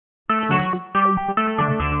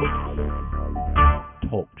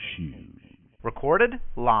Talk Shoes. Recorded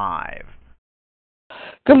live.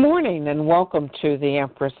 Good morning and welcome to the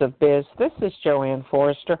Empress of Biz. This is JoAnn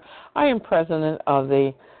Forrester. I am president of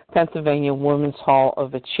the Pennsylvania Women's Hall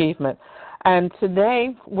of Achievement. And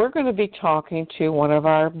today we're going to be talking to one of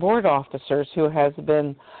our board officers who has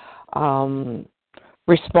been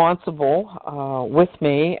responsible with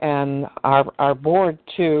me and our board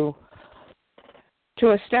to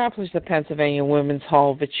establish the Pennsylvania Women's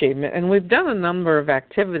Hall of Achievement. And we've done a number of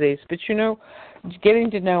activities, but getting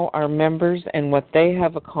to know our members and what they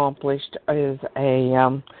have accomplished is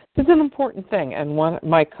an important thing. And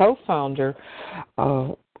my co-founder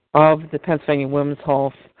of the Pennsylvania Women's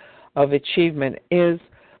Hall of Achievement is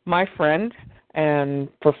my friend and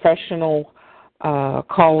professional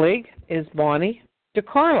colleague is Bonnie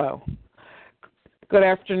DiCarlo. Good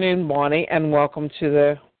afternoon, Bonnie, and welcome to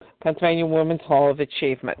the Pennsylvania Women's Hall of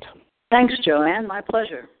Achievement. Thanks, JoAnn. My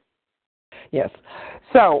pleasure. Yes.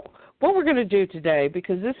 So what we're going to do today,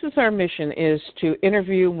 because this is our mission, is to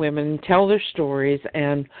interview women, tell their stories,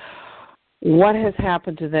 and what has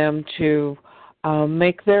happened to them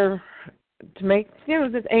that's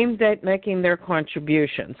aimed at making their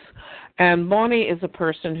contributions. And Bonnie is a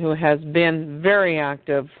person who has been very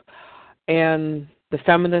active in the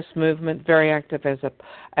feminist movement, very active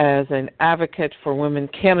as an advocate for women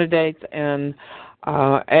candidates, and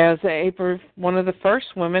as one of the first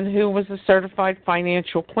women who was a certified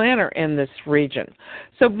financial planner in this region.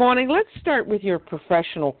 So, Bonnie, let's start with your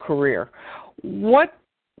professional career.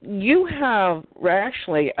 You have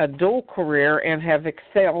actually a dual career and have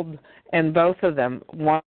excelled in both of them,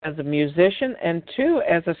 one as a musician and two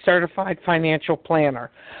as a certified financial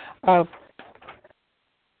planner.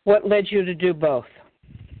 What led you to do both?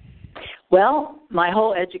 Well, my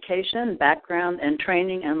whole education, background, and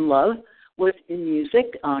training and love was in music,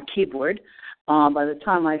 keyboard. By the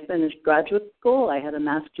time I finished graduate school, I had a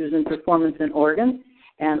master's in performance in organ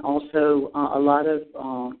and also a lot of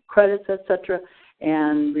credits, etc.,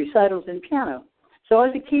 and recitals in piano. So I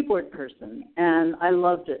was a keyboard person, and I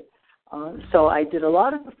loved it. So I did a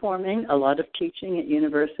lot of performing, a lot of teaching at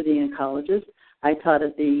university and colleges. I taught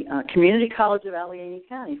at the Community College of Allegheny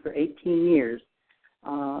County for 18 years.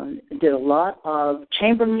 Did a lot of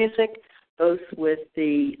chamber music, both with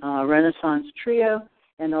the Renaissance Trio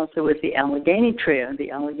and also with the Allegheny Trio. The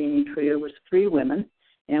Allegheny Trio was 3 women,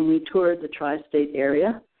 and we toured the tri-state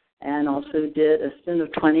area and also did a stint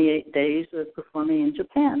of 28 days of performing in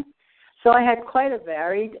Japan. So I had quite a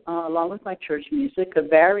varied, along with my church music, a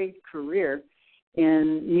varied career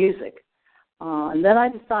in music. And then I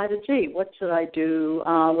decided, what should I do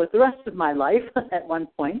with the rest of my life at one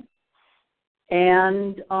point?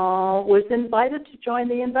 And was invited to join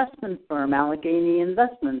the investment firm, Allegheny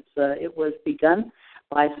Investments. It was begun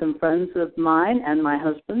by some friends of mine and my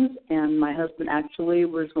husband's, and my husband actually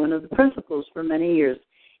was one of the principals for many years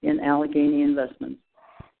in Allegheny Investments.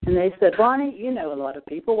 And they said, Bonnie, you know a lot of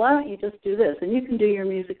people. Why don't you just do this? And you can do your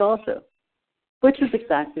music also, which is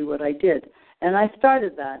exactly what I did. And I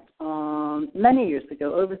started that many years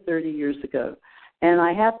ago, over 30 years ago. And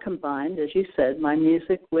I have combined, as you said, my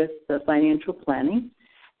music with the financial planning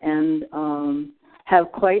and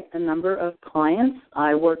have quite a number of clients.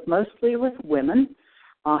 I work mostly with women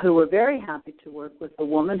who were very happy to work with a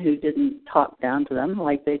woman who didn't talk down to them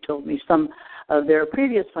like they told me some of their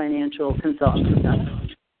previous financial consultants have done.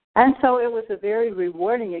 And so it was a very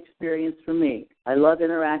rewarding experience for me. I love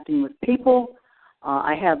interacting with people.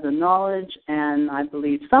 I have the knowledge and I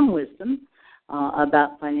believe some wisdom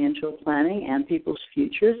about financial planning and people's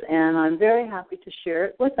futures, and I'm very happy to share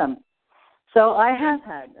it with them. So I have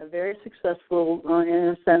had a very successful,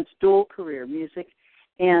 in a sense, dual career, music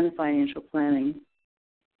and financial planning.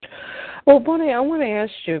 Well, Bonnie, I want to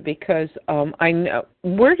ask you because I know,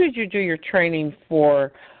 where did you do your training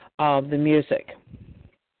for the music?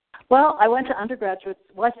 Well, I went to undergraduate.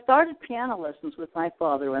 Well, I started piano lessons with my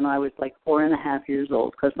father when I was like 4.5 years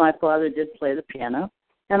old because my father did play the piano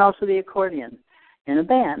and also the accordion in a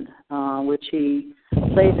band, which he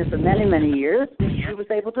played for many, many years. He was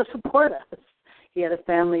able to support us. He had a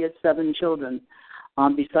family of 7 children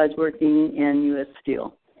besides working in U.S.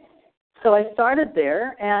 Steel. So I started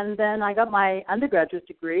there, and then I got my undergraduate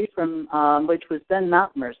degree from, which was then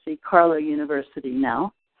Mount Mercy, Carlow University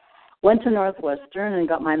now. Went to Northwestern and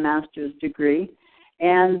got my master's degree,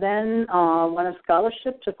 and then won a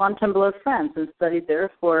scholarship to Fontainebleau, France, and studied there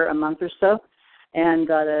for a month or so, and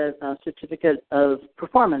got a certificate of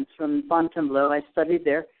performance from Fontainebleau. I studied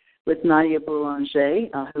there with Nadia Boulanger,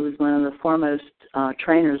 who was one of the foremost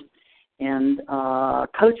trainers and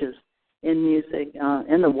coaches in music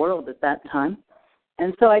in the world at that time.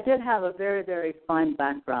 And so I did have a very, very fine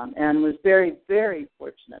background and was very, very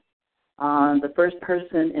fortunate. The first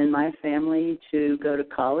person in my family to go to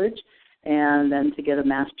college and then to get a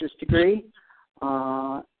master's degree.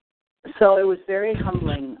 So it was very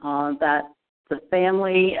humbling that the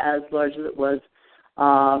family, as large as it was,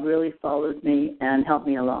 really followed me and helped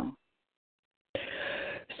me along.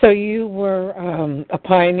 So you were a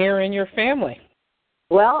pioneer in your family.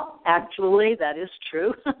 Well, actually, that is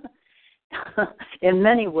true. In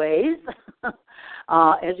many ways,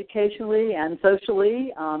 educationally and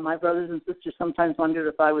socially, my brothers and sisters sometimes wondered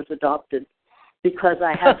if I was adopted because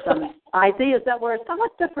I had some ideas that were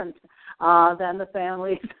somewhat different than the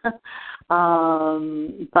families.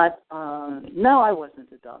 But no, I wasn't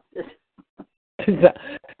adopted.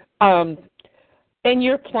 And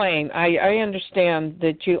you're playing. I understand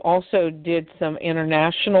that you also did some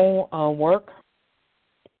international work.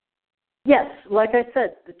 Yes, like I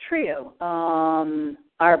said, the trio.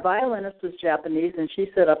 Our violinist was Japanese, and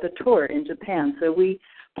she set up a tour in Japan. So we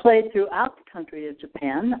played throughout the country of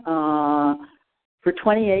Japan for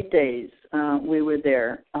 28 days. We were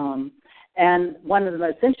there. And one of the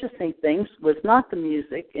most interesting things was not the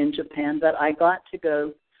music in Japan, but I got to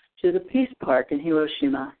go to the Peace Park in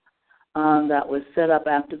Hiroshima that was set up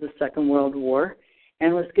after the Second World War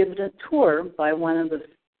and was given a tour by one of the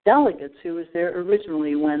delegates who was there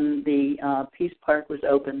originally when the Peace Park was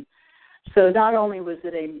open. So not only was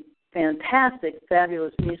it a fantastic,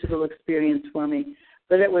 fabulous musical experience for me,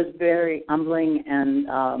 but it was very humbling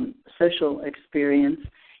and social experience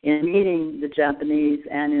in meeting the Japanese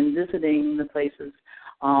and in visiting the places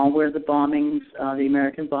where the bombings, the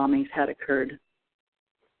American bombings had occurred.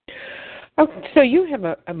 Okay, so you have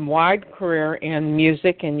a wide career in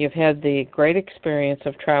music, and you've had the great experience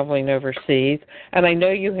of traveling overseas, and I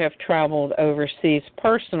know you have traveled overseas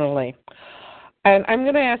personally. And I'm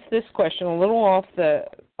going to ask this question a little off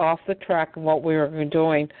the track of what we were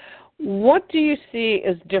doing. What do you see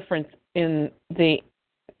as different in the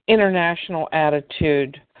international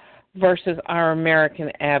attitude versus our American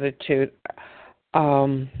attitude?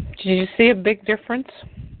 Do you see a big difference?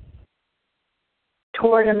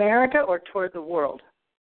 Toward America or toward the world?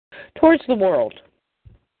 Towards the world.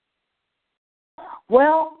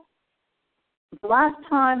 Well, the last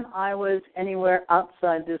time I was anywhere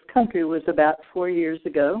outside this country was about 4 years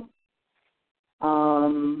ago.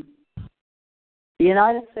 The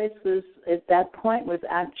United States was, at that point, was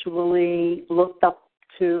actually looked up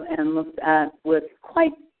to and looked at with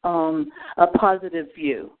quite a positive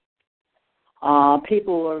view.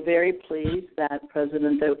 People were very pleased that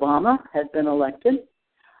President Obama had been elected.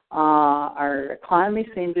 Our economy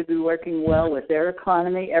seemed to be working well with their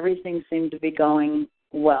economy. Everything seemed to be going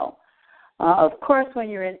well. Of course, when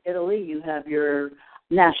you're in Italy, you have your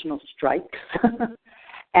national strikes.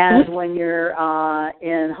 And when you're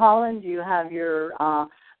in Holland, you have your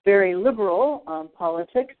very liberal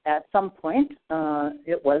politics at some point.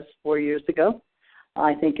 It was 4 years ago.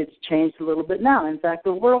 I think it's changed a little bit now. In fact,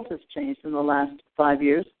 the world has changed in the last 5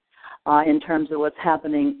 years in terms of what's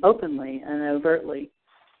happening openly and overtly.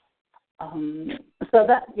 So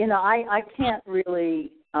that, I can't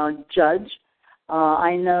really judge.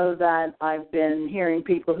 I know that I've been hearing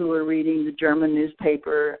people who are reading the German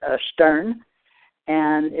newspaper Stern,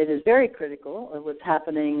 and it is very critical of what's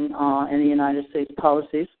happening in the United States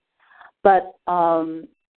policies. But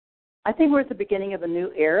I think we're at the beginning of a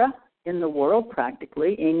new era in the world,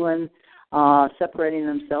 practically. England separating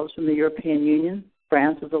themselves from the European Union.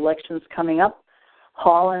 France's elections coming up.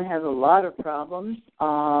 Holland has a lot of problems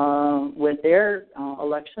with their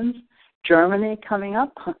elections. Germany coming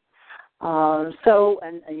up.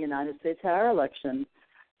 And the United States had our election.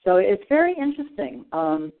 So it's very interesting.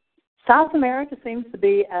 South America seems to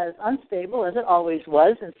be as unstable as it always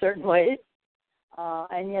was in certain ways,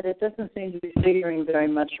 and yet it doesn't seem to be figuring very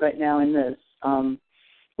much right now in this.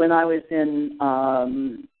 When I was in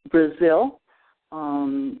Brazil,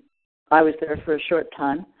 I was there for a short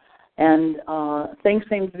time, and things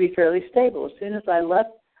seemed to be fairly stable. As soon as I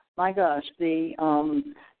left, my gosh, the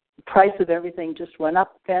price of everything just went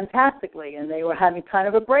up fantastically, and they were having kind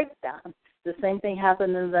of a breakdown. The same thing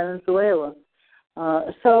happened in Venezuela.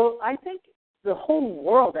 So I think the whole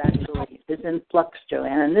world actually is in flux,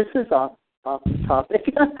 JoAnn, and this is off the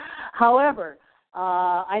topic. However,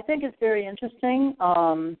 I think it's very interesting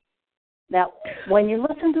that when you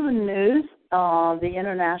listen to the news, the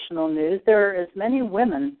international news, there are as many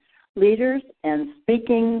women leaders and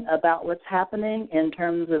speaking about what's happening in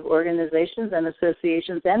terms of organizations and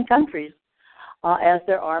associations and countries as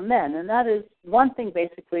there are men. And that is one thing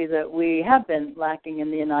basically that we have been lacking in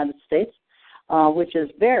the United States, which is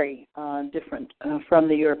very different from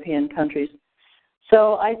the European countries.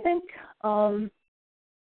 So I think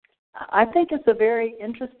it's a very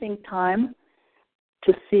interesting time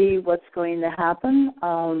to see what's going to happen,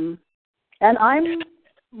 and I'm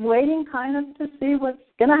waiting kind of to see what's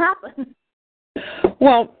going to happen.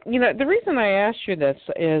 Well, the reason I asked you this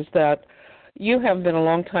is that you have been a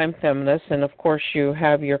long-time feminist, and of course you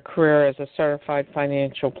have your career as a certified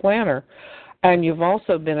financial planner, and you've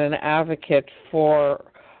also been an advocate for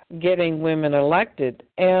getting women elected.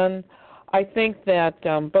 And I think that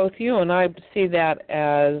both you and I see that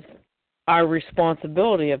as our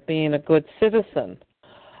responsibility of being a good citizen,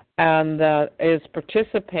 and that is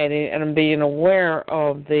participating and being aware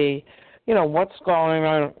of the, what's going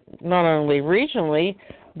on not only regionally,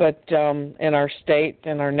 but in our state,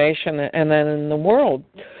 in our nation, and then in the world.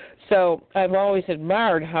 So I've always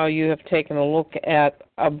admired how you have taken a look at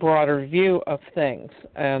a broader view of things,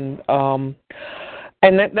 and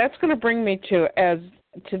that's going to bring me to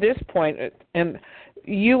this point. And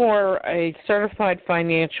you are a certified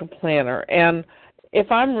financial planner, and if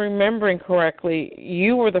I'm remembering correctly,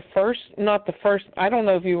 you were the first, not the first, I don't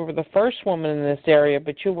know if you were the first woman in this area,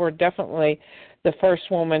 but you were definitely the first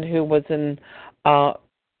woman who was in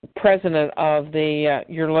president of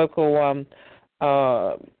your local,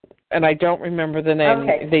 and I don't remember the name.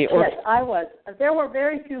 Okay. Yes, I was. There were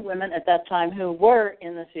very few women at that time who were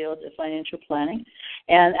in the field of financial planning,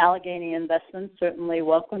 and Allegheny Investments certainly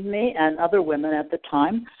welcomed me and other women at the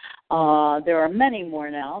time. There are many more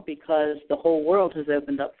now because the whole world has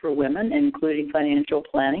opened up for women, including financial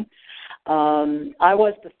planning. I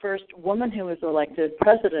was the first woman who was elected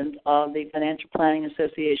president of the Financial Planning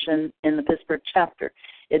Association in the Pittsburgh chapter.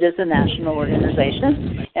 It is a national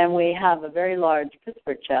organization, and we have a very large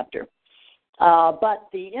Pittsburgh chapter. But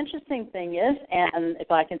the interesting thing is, and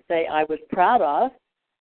if I can say I was proud of,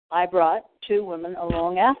 I brought two women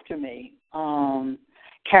along after me.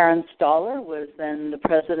 Karen Stoller was then the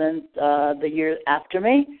president the year after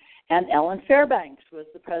me, and Ellen Fairbanks was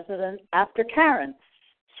the president after Karen.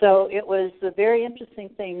 So it was a very interesting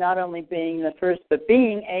thing, not only being the first, but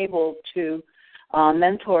being able to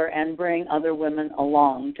mentor and bring other women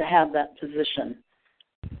along to have that position.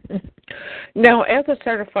 Now, as a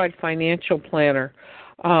certified financial planner,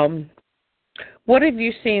 what have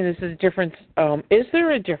you seen as a difference? Is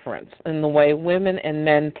there a difference in the way women and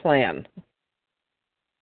men plan?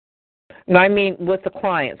 And I mean with the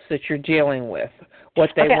clients that you're dealing with, what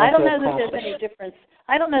they want to accomplish. I don't know that there's any difference.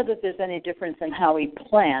 I don't know that there's any difference in how we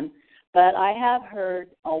plan, but I have heard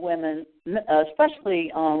women,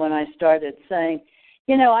 especially when I started, saying,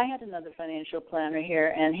 I had another financial planner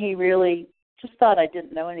here, and he really just thought I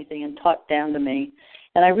didn't know anything and talked down to me,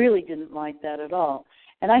 and I really didn't like that at all.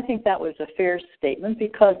 And I think that was a fair statement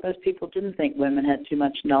because most people didn't think women had too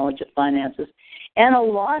much knowledge of finances, and a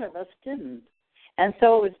lot of us didn't. And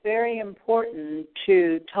so it was very important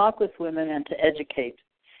to talk with women and to educate.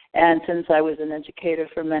 And since I was an educator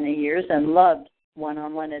for many years and loved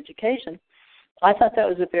one-on-one education, I thought that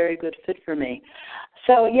was a very good fit for me.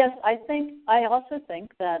 So, yes, I also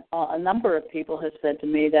think that a number of people have said to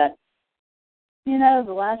me that,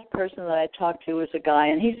 the last person that I talked to was a guy,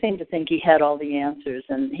 and he seemed to think he had all the answers,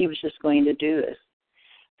 and he was just going to do this.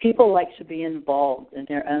 People like to be involved in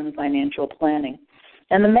their own financial planning.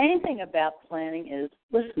 And the main thing about planning is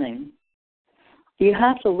listening. You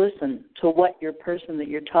have to listen to what your person that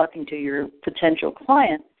you're talking to, your potential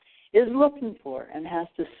client, is looking for and has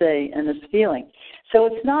to say and is feeling. So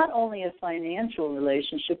it's not only a financial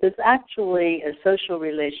relationship, it's actually a social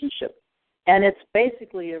relationship. And it's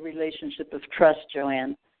basically a relationship of trust,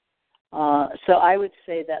 JoAnn. So I would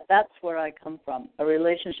say that that's where I come from, a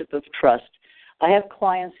relationship of trust. I have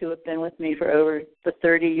clients who have been with me for over the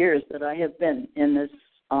 30 years that I have been in this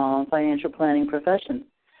financial planning profession.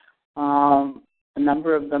 A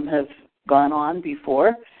number of them have gone on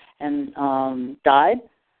before and died.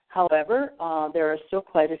 However, there are still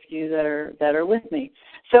quite a few that are with me.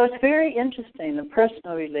 So it's very interesting, the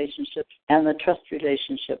personal relationships and the trust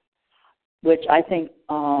relationship, which I think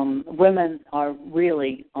women are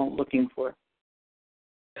really looking for.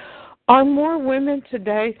 Are more women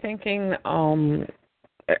today thinking,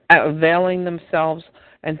 availing themselves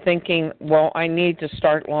and thinking, well, I need to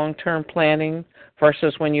start long-term planning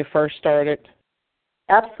versus when you first started?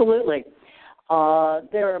 Absolutely.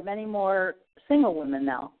 There are many more single women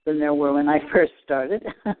now than there were when I first started.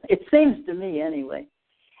 It seems to me anyway.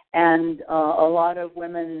 And a lot of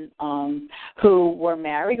women who were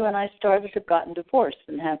married when I started have gotten divorced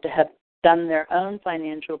and have to have done their own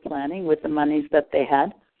financial planning with the monies that they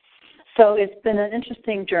had. So it's been an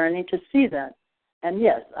interesting journey to see that. And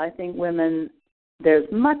yes, I think women, there's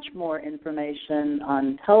much more information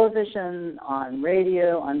on television, on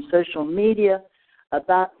radio, on social media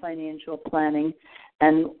about financial planning,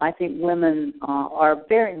 and I think women are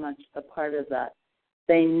very much a part of that.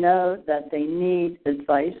 They know that they need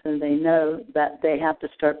advice, and they know that they have to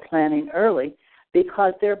start planning early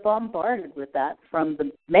because they're bombarded with that from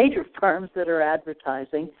the major firms that are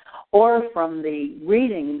advertising or from the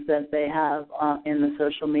readings that they have in the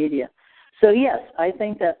social media. So, yes, I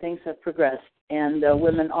think that things have progressed, and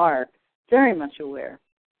women are very much aware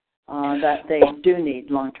that they do need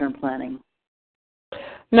long-term planning.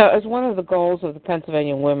 Now, as one of the goals of the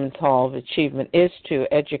Pennsylvania Women's Hall of Achievement is to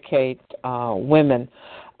educate women,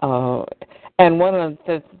 and one of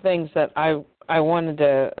the things that I wanted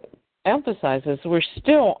to emphasize is we're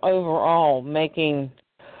still overall making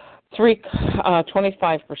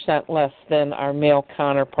 25% less than our male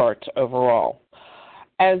counterparts overall.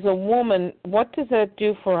 As a woman, what does that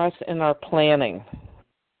do for us in our planning?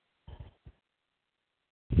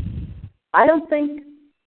 I don't think.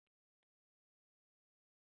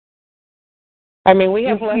 I mean, we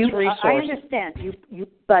have less resources. I understand you,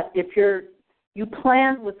 but if you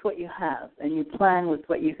plan with what you have, and you plan with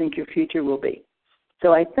what you think your future will be.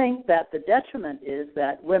 So I think that the detriment is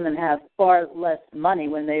that women have far less money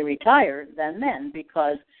when they retire than men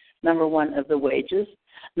because, number one, of the wages,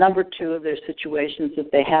 number two, of their situations if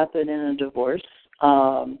they have been in a divorce.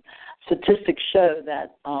 Statistics show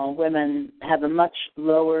that women have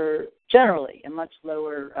generally a much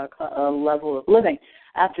lower level of living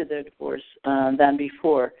after their divorce than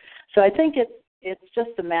before. So I think it's just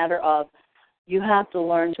a matter of you have to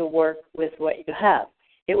learn to work with what you have.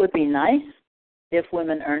 It would be nice if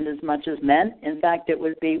women earned as much as men. In fact, it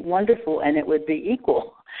would be wonderful, and it would be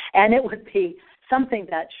equal. And it would be something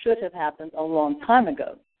that should have happened a long time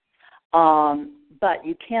ago. But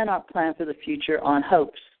you cannot plan for the future on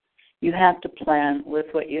hopes. You have to plan with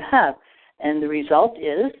what you have. And the result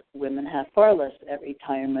is women have far less at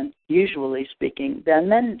retirement, usually speaking, than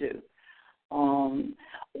men do.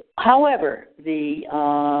 However, the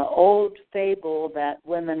old fable that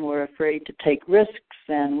women were afraid to take risks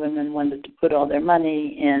and women wanted to put all their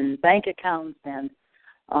money in bank accounts and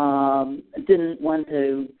didn't want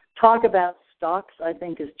to talk about stocks, I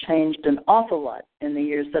think, has changed an awful lot in the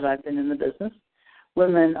years that I've been in the business.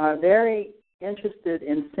 Women are very interested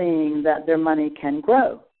in seeing that their money can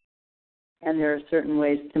grow. And there are certain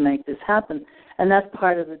ways to make this happen. And that's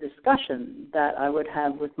part of the discussion that I would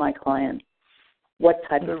have with my client. What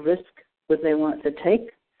type of risk would they want to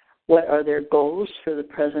take? What are their goals for the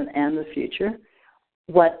present and the future?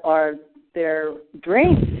 What are their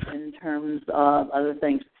dreams in terms of other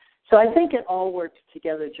things? So I think it all works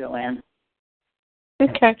together, JoAnn.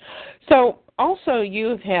 Okay. So also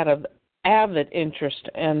you've had an avid interest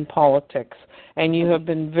in politics, and you have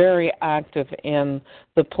been very active in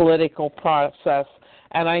the political process.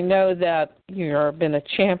 And I know that you've been a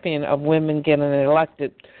champion of women getting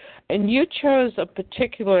elected. And you chose a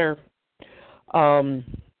particular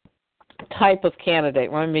type of candidate,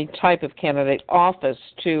 office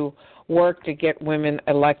to work to get women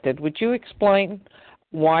elected. Would you explain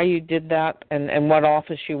why you did that and what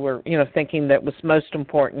office you were, thinking that was most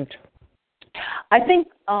important? I think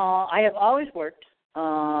I have always worked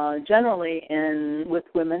generally with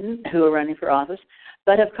women who are running for office,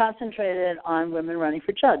 but have concentrated on women running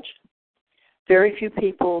for judge. Very few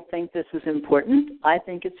people think this is important. I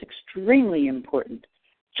think it's extremely important.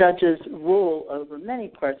 Judges rule over many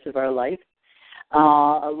parts of our life.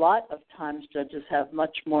 A lot of times judges have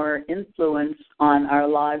much more influence on our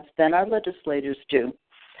lives than our legislators do.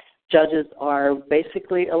 Judges are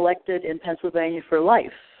basically elected in Pennsylvania for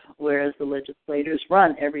life, whereas the legislators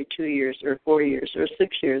run every 2 years or 4 years or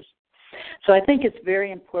 6 years. So I think it's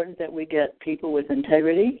very important that we get people with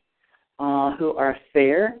integrity, who are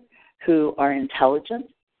fair, who are intelligent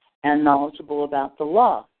and knowledgeable about the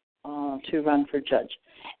law to run for judge.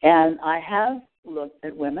 And I have looked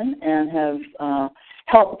at women and have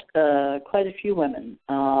helped quite a few women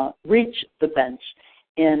reach the bench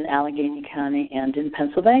in Allegheny County and in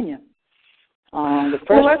Pennsylvania. The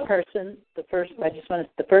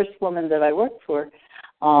first woman that I worked for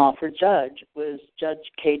judge was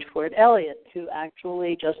Judge Kate Ford Elliott, who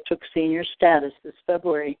actually just took senior status this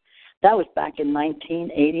February. That was back in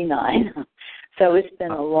 1989. So it's been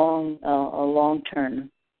a long turn.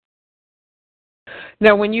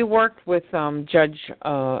 Now, when you worked with Judge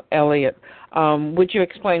Elliott, would you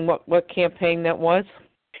explain what campaign that was?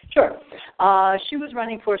 Sure. She was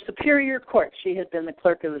running for Superior Court. She had been the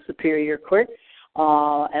clerk of the Superior Court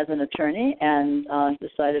as an attorney and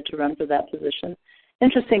decided to run for that position.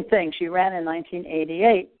 Interesting thing, she ran in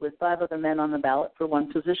 1988 with 5 other men on the ballot for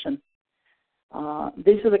one position.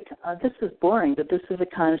 This is boring, but this is the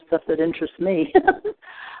kind of stuff that interests me.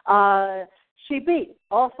 she beat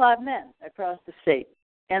all 5 men across the state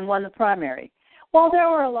and won the primary. Well, there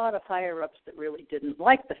were a lot of higher-ups that really didn't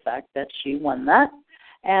like the fact that she won that.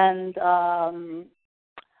 And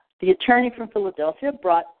the attorney from Philadelphia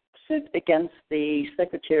brought suit against the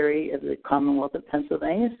Secretary of the Commonwealth of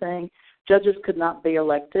Pennsylvania, saying judges could not be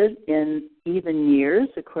elected in even years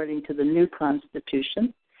according to the new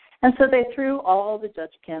Constitution. And so they threw all the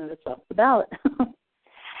judge candidates off the ballot.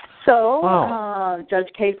 So Judge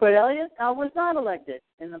Kate Ford Elliott was not elected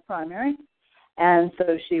in the primary. And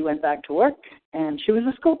so she went back to work, and she was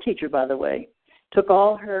a school teacher, by the way. Took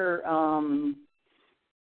all her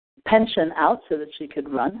pension out so that she could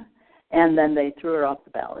run, and then they threw her off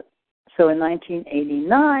the ballot. So in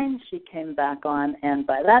 1989, she came back on, and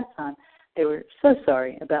by that time, they were so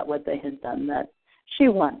sorry about what they had done that she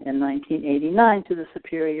won in 1989 to the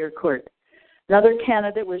Superior Court. Another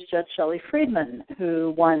candidate was Judge Shelley Friedman,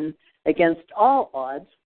 who won against all odds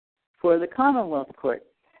for the Commonwealth Court.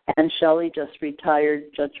 And Shelley just retired,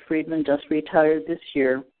 Judge Friedman just retired this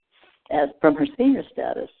year from her senior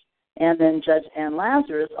status. And then Judge Ann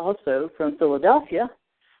Lazarus, also from Philadelphia,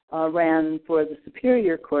 ran for the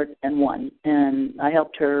Superior Court and won. And I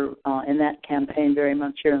helped her in that campaign very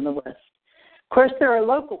much here in the West. Of course, there are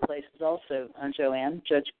local places also, JoAnn.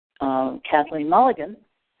 Judge Kathleen Mulligan,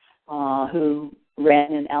 who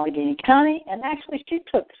ran in Allegheny County, and actually she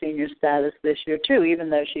took senior status this year too, even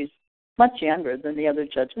though she's much younger than the other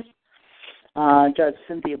judges. Judge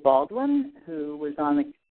Cynthia Baldwin, who was on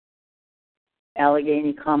the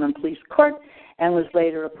Allegheny Common Police Court and was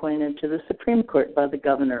later appointed to the Supreme Court by the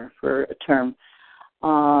governor for a term.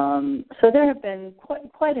 So there have been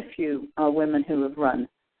quite a few women who have run.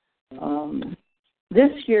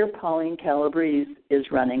 This year, Pauline Calabrese is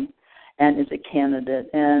running and is a candidate,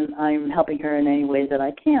 and I'm helping her in any way that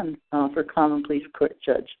I can for Common Police Court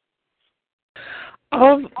judge.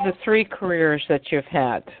 Of the 3 careers that you've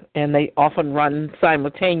had, and they often run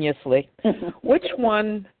simultaneously, which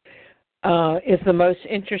one is the most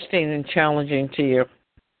interesting and challenging to you?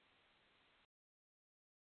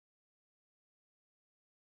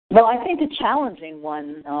 Well, I think the challenging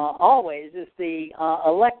one always is the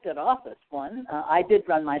elected office one. I did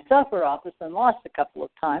run myself for office and lost a couple of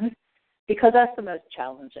times because that's the most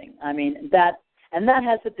challenging. I mean, that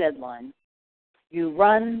has a deadline. You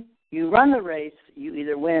run the race, you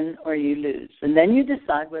either win or you lose, and then you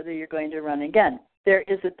decide whether you're going to run again. There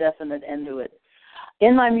is a definite end to it.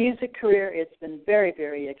 In my music career, it's been very,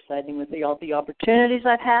 very exciting with all the opportunities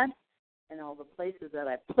I've had and all the places that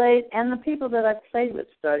I've played and the people that I've played with,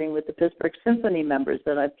 starting with the Pittsburgh Symphony members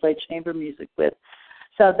that I've played chamber music with.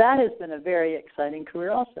 So that has been a very exciting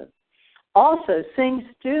career also. Also, seeing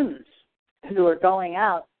students who are going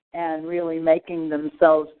out and really making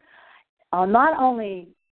themselves not only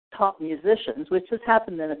top musicians, which has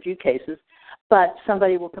happened in a few cases, but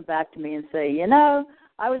somebody will come back to me and say, you know,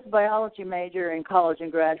 I was a biology major in college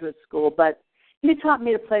and graduate school, but you taught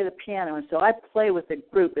me to play the piano, and so I play with a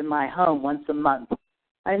group in my home once a month.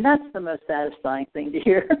 I mean, that's the most satisfying thing to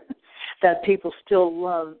hear, that people still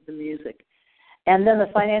love the music. And then the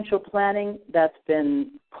financial planning, that's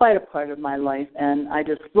been quite a part of my life, and I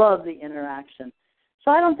just love the interaction.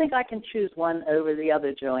 So I don't think I can choose one over the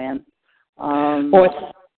other, JoAnn. Well, it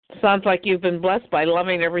sounds like you've been blessed by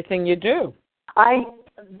loving everything you do.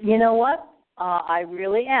 You know what? I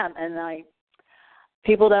really am, and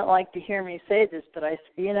people don't like to hear me say this, but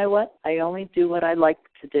you know what? I only do what I like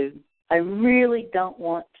to do. I really don't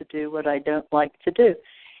want to do what I don't like to do.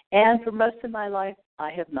 And for most of my life,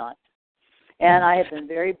 I have not. And I have been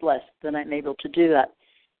very blessed that I'm able to do that.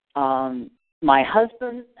 My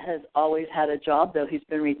husband has always had a job, though he's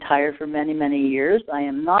been retired for many, many years. I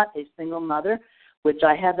am not a single mother, which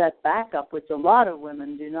I have that backup, which a lot of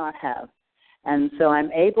women do not have. And so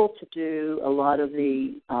I'm able to do a lot of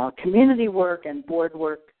the community work and board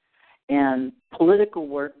work and political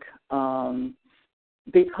work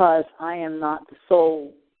because I am not the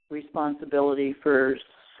sole responsibility for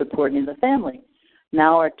supporting the family.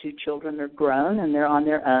 Now our 2 children are grown and they're on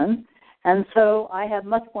their own, and so I have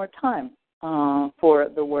much more time for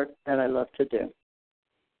the work that I love to do.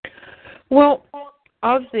 Well,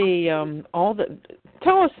 of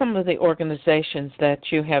tell us some of the organizations that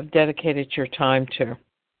you have dedicated your time to.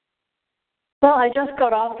 Well, I just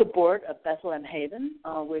got off the board of Bethlehem Haven,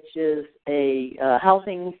 which is a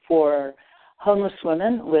housing for homeless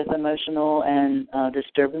women with emotional and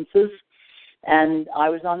disturbances. And I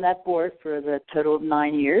was on that board for the total of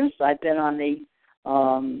 9 years. I've been on the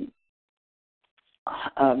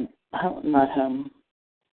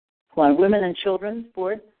Women and Children's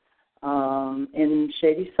board in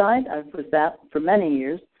Shadyside. I was that for many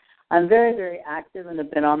years. I'm very, very active and have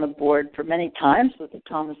been on the board for many times with the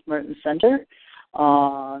Thomas Merton Center,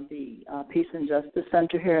 the Peace and Justice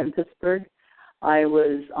Center here in Pittsburgh. I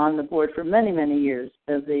was on the board for many, many years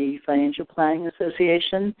of the Financial Planning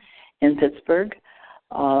Association in Pittsburgh.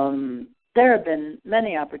 There have been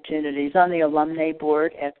many opportunities on the alumni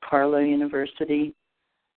board at Carlow University.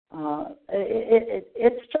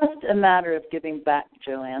 It's just a matter of giving back,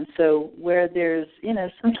 JoAnn. So where there's,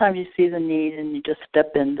 sometimes you see the need and you just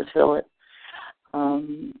step in to fill it.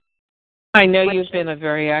 I know you've been a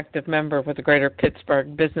very active member with the Greater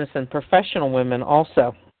Pittsburgh Business and Professional Women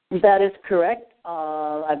also. That is correct.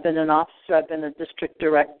 I've been an officer. I've been a district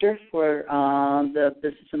director for the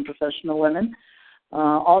Business and Professional Women.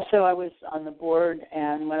 Also, I was on the board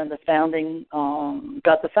and one of the founding,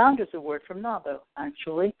 got the Founders Award from NABO,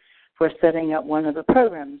 actually, for setting up one of the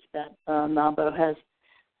programs that NABO has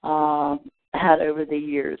had over the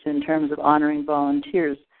years in terms of honoring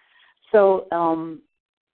volunteers. So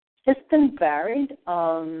it's been varied.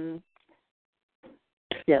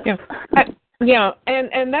 Yes. Yeah,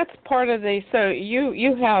 and that's part of so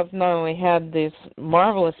you have not only had these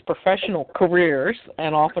marvelous professional careers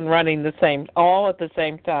and often running all at the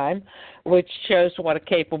same time, which shows what a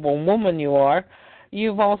capable woman you are.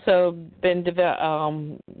 You've also been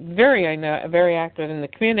very active in the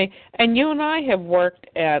community, and you and I have worked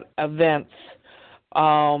at events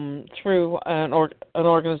through an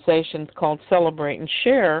organization called Celebrate and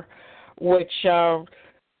Share, which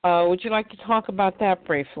would you like to talk about that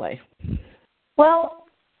briefly? Well,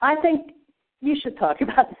 I think you should talk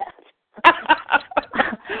about that.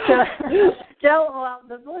 Joe, well,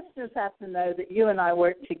 the listeners have to know that you and I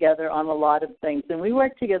work together on a lot of things, and we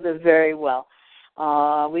work together very well.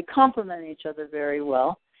 We complement each other very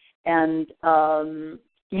well. And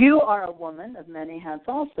you are a woman of many hats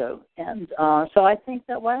also. And so I think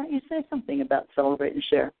that why don't you say something about Celebrate and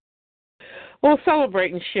Share? Well,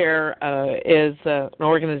 Celebrate and Share is an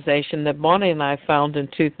organization that Bonnie and I found in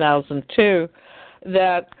 2002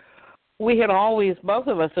 that we had always, both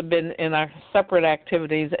of us have been in our separate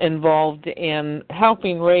activities involved in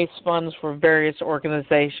helping raise funds for various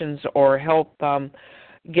organizations or help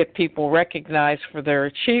get people recognized for their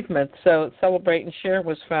achievements. So Celebrate and Share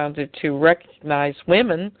was founded to recognize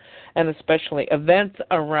women, and especially events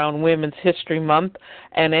around Women's History Month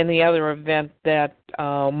and any other event that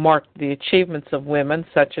marked the achievements of women,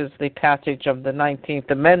 such as the passage of the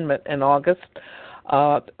 19th Amendment in August.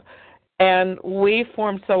 And we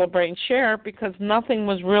formed Celebrate and Share because nothing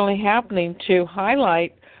was really happening to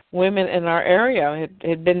highlight women in our area. It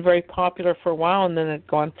had been very popular for a while, and then it had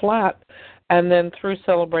gone flat. And then through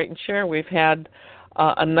Celebrate and Share, we've had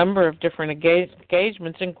a number of different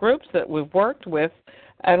engagements and groups that we've worked with.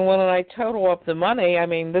 And when I total up the money, I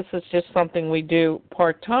mean, this is just something we do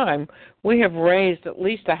part-time. We have raised at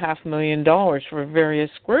least $500,000 for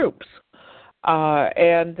various groups.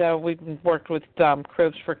 And we've worked with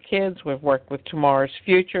Cribs for Kids. We've worked with Tomorrow's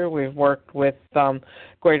Future. We've worked with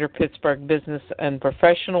Greater Pittsburgh Business and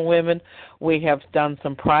Professional Women. We have done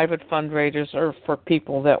some private fundraisers for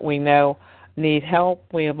people that we know need help.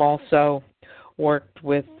 We have also worked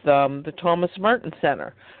with the Thomas Merton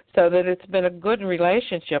Center, so that it's been a good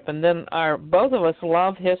relationship. And then both of us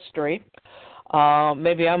love history.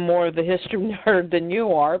 Maybe I'm more of the history nerd than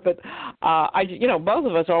you are, but both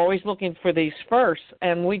of us are always looking for these firsts,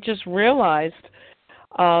 and we just realized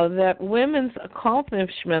that women's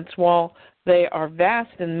accomplishments, while they are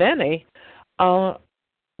vast and many,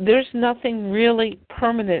 there's nothing really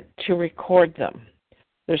permanent to record them.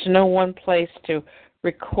 There's no one place to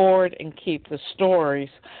record and keep the stories,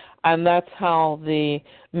 and that's how the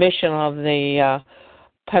mission of the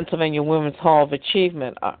Pennsylvania Women's Hall of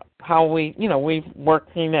Achievement, how we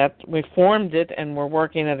formed it, and we're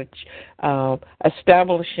working at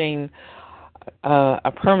establishing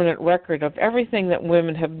a permanent record of everything that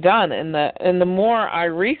women have done. And the more I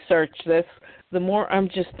research this, the more I'm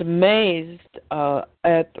just amazed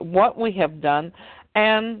at what we have done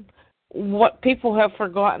and what people have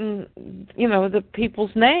forgotten, the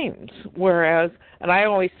people's names. Whereas, and I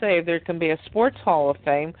always say, if there can be a sports hall of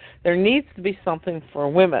fame, there needs to be something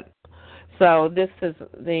for women. So this is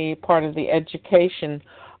the part of the education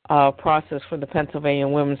process for the Pennsylvania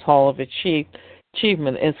Women's Hall of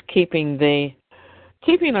Achievement, is keeping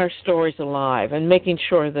our stories alive and making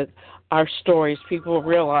sure that our stories, people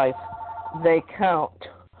realize they count.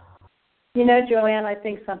 JoAnn, I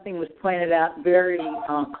think something was pointed out very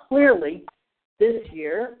clearly this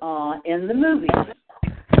year in the movies.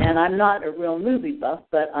 And I'm not a real movie buff,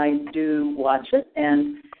 but I do watch it.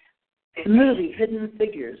 And the movie Hidden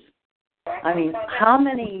Figures, I mean, how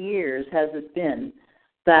many years has it been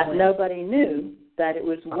that nobody knew that it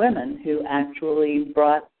was women who actually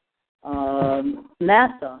brought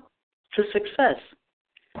NASA to success.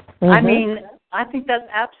 Mm-hmm. I mean, I think that's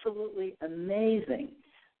absolutely amazing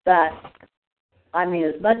that, I mean,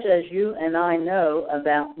 as much as you and I know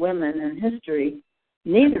about women in history,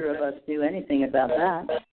 neither of us do anything about that.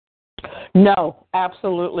 No,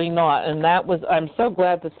 absolutely not. And I'm so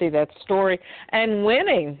glad to see that story and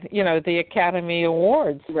winning, the Academy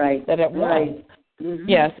Awards. Right. That it won. Right. Mm-hmm.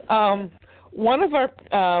 Yes. One of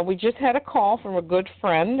our, we just had a call from a good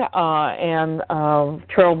friend and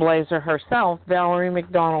trailblazer herself, Valerie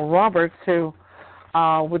McDonald Roberts, who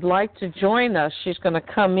would like to join us. She's going to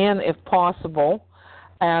come in if possible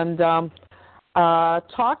and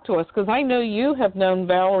talk to us, because I know you have known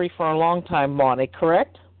Valerie for a long time, Bonnie,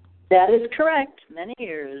 correct? That is correct. Many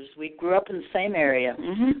years. We grew up in the same area.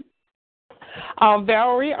 Mm-hmm.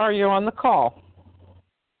 Valerie, are you on the call?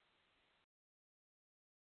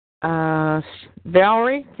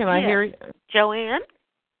 Valerie, can I hear you? JoAnn?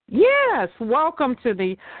 Yes, welcome to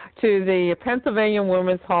the Pennsylvania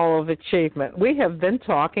Women's Hall of Achievement. We have been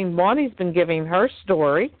talking. Bonnie's been giving her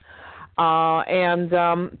story. In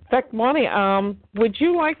fact, Bonnie, would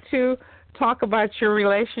you like to talk about your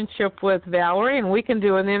relationship with Valerie, and we can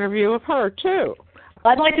do an interview of her, too?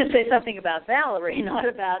 I'd like to say something about Valerie, not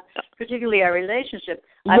about particularly our relationship.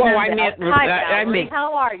 Hi, Valerie.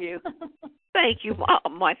 How are you? Thank you.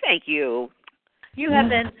 Thank you. You have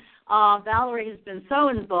been, Valerie has been so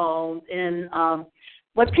involved in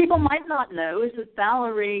what people might not know is that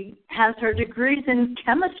Valerie has her degrees in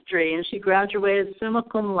chemistry, and she graduated summa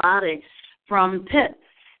cum laude from Pitt.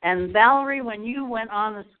 And Valerie, when you went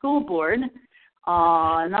on the school board,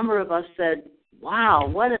 a number of us said, wow,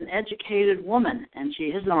 what an educated woman, and she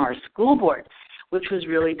is on our school board, which was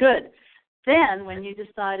really good. Then when you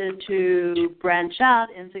decided to branch out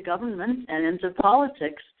into government and into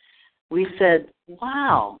politics, we said,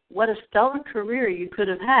 wow, what a stellar career you could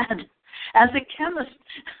have had as a chemist.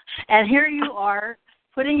 And here you are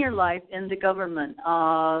putting your life into government.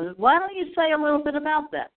 Why don't you say a little bit about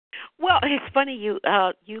that? Well, it's funny you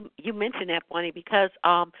mentioned that, Bonnie, because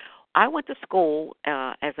I went to school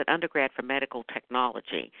as an undergrad for medical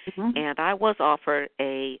technology, and I was offered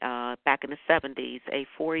back in the 70s, a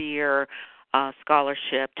 4-year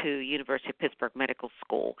scholarship to University of Pittsburgh Medical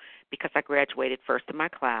School because I graduated first in my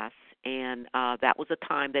class, and that was a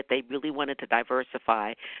time that they really wanted to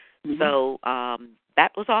diversify. So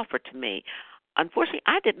that was offered to me. Unfortunately,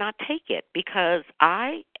 I did not take it because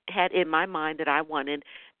I had in my mind that I wanted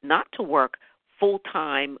not to work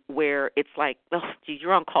full-time where it's like,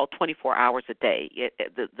 you're on call 24 hours a day,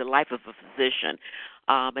 the life of a physician,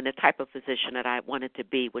 and the type of physician that I wanted to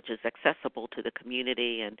be, which is accessible to the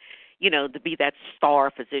community and, to be that star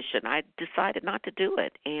physician. I decided not to do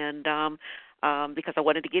it, and because I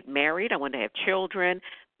wanted to get married, I wanted to have children,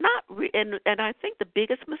 and I think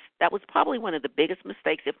that was probably one of the biggest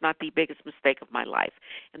mistakes, if not the biggest mistake of my life.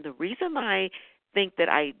 And the reason I think that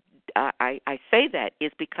I say that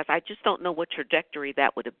is because I just don't know what trajectory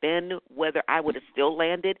that would have been, whether I would have still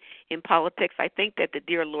landed in politics. I think that the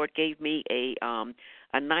dear Lord gave me a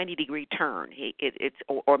 90-degree turn.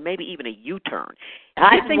 Or maybe even a U-turn.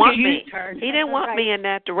 I think a U-turn. He didn't want me in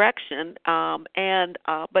that direction.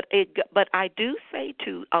 But I do say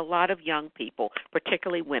to a lot of young people,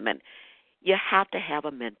 particularly women, you have to have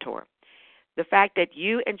a mentor. The fact that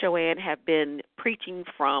you and JoAnn have been preaching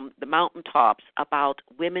from the mountaintops about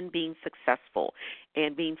women being successful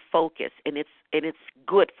and being focused, and it's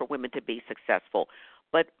good for women to be successful.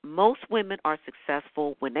 But most women are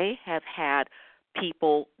successful when they have had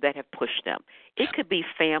people that have pushed them. It could be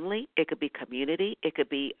family, it could be community, it could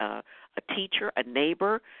be a teacher, a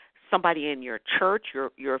neighbor, somebody in your church,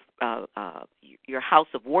 your house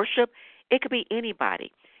of worship. It could be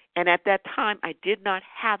anybody. And at that time, I did not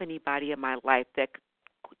have anybody in my life that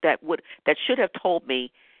should have told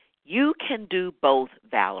me, you can do both,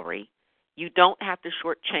 Valerie. You don't have to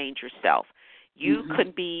shortchange yourself. You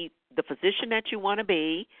can be the physician that you want to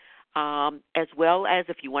be, as well as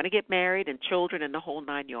if you want to get married and children and the whole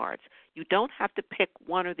 9 yards. You don't have to pick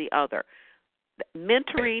one or the other.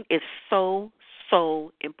 Mentoring is so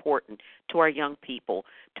important to our young people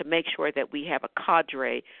to make sure that we have a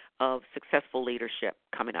cadre of successful leadership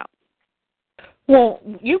coming up. Well,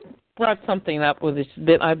 you brought something up with this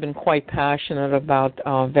that I've been quite passionate about,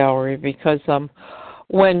 Valerie, because all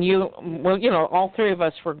three of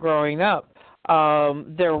us were growing up,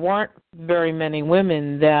 there weren't very many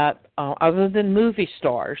women that, other than movie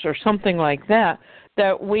stars or something like that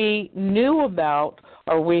we knew about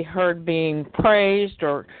or we heard being praised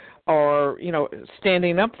or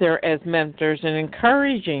standing up there as mentors and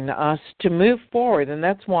encouraging us to move forward. And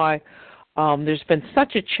that's why there's been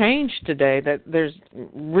such a change today that there's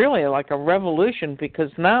really like a revolution,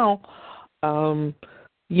 because now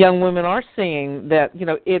young women are seeing that,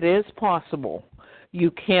 it is possible.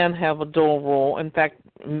 You can have a dual role. In fact,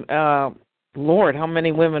 Lord, how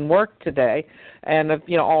many women work today? And if,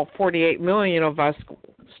 all 48 million of us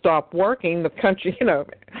stop working, the country,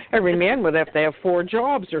 every man would have to have 4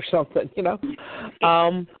 jobs or something,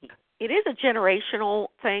 It is a generational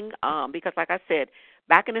thing because, like I said,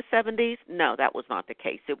 back in the 70s, no, that was not the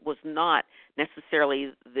case. It was not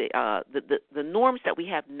necessarily the norms that we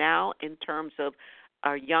have now in terms of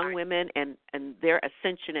our young women and their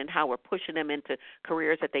ascension and how we're pushing them into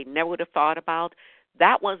careers that they never would have thought about.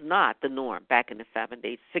 That was not the norm back in the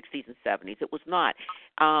 70s, 60s, and 70s. It was not.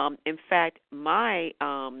 In fact, my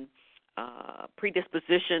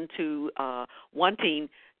predisposition to wanting,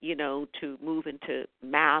 to move into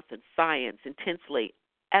math and science intensely,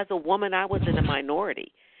 as a woman, I was in a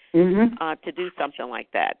minority to do something like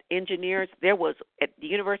that. Engineers, there was, at the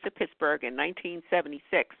University of Pittsburgh in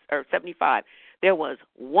 1976 or 75, there was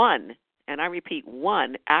one, and I repeat,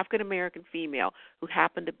 one African-American female who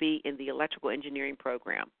happened to be in the electrical engineering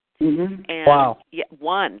program. And wow. Yeah,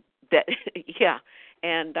 one. That, yeah.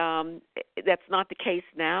 And that's not the case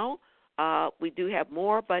now. We do have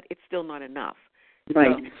more, but it's still not enough.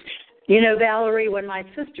 Right. Valerie, when my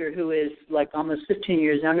sister, who is like almost 15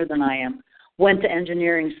 years younger than I am, went to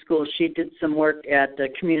engineering school, she did some work at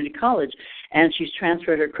community college, and she's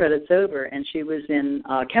transferred her credits over, and she was in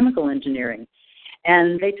chemical engineering.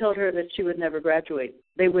 And they told her that she would never graduate.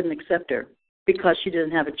 They wouldn't accept her because she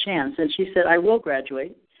didn't have a chance. And she said, I will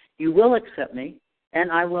graduate, you will accept me,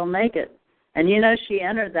 and I will make it. And, she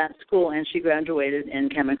entered that school, and she graduated in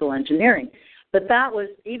chemical engineering. But that was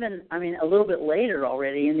even, a little bit later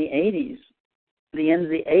already in the 80s, the end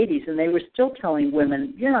of the 80s, and they were still telling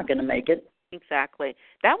women, you're not going to make it. Exactly.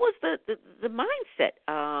 That was the mindset.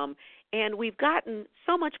 And we've gotten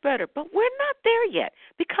so much better, but we're not there yet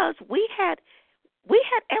because we had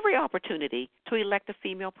every opportunity to elect a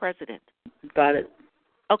female president. Got it.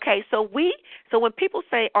 Okay, so when people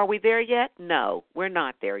say, are we there yet? No, we're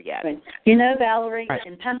not there yet. Right. Valerie, right.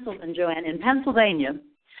 And JoAnn, in Pennsylvania,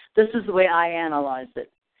 this is the way I analyzed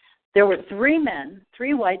it. There were 3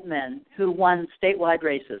 white men, who won statewide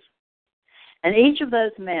races. And each of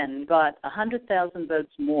those men got 100,000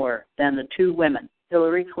 votes more than the 2 women,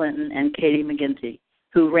 Hillary Clinton and Katie McGinty,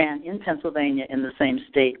 who ran in Pennsylvania in the same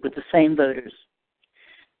state with the same voters.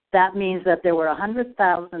 That means that there were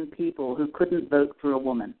 100,000 people who couldn't vote for a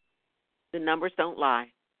woman. The numbers don't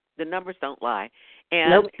lie.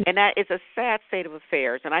 And and that is a sad state of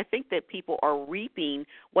affairs. And I think that people are reaping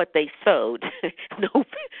what they sowed.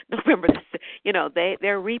 November,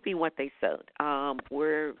 they're reaping what they sowed.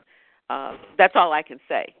 That's all I can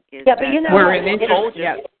say. But we're in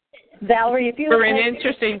interesting. Valerie, we're in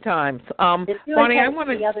interesting times. Bonnie, I want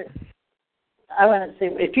to say,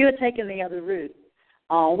 if you had taken the other route,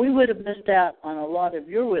 we would have missed out on a lot of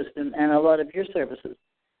your wisdom and a lot of your services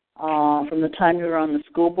from the time you were on the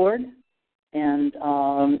school board and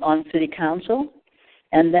on city council.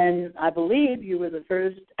 And then I believe you were the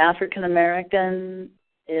first African-American,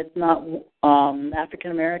 if not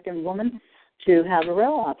African-American woman, to have a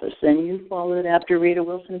rail office. And you followed after Rita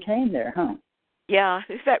Wilson came there, huh? Yeah,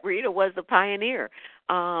 in fact, Rita was the pioneer.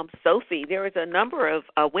 Sophie, there was a number of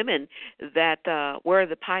women that were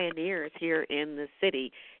the pioneers here in the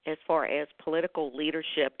city as far as political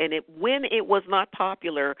leadership. And when it was not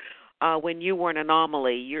popular, when you were an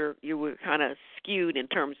anomaly, you were kind of skewed in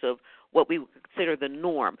terms of what we would consider the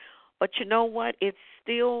norm. But you know what? It's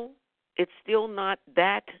still not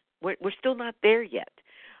that. We're still not there yet.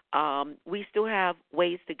 We still have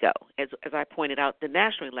ways to go, as I pointed out, the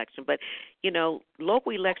national election. But,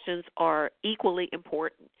 local elections are equally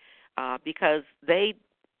important because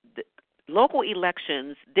local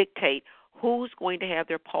elections dictate who's going to have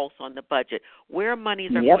their pulse on the budget, where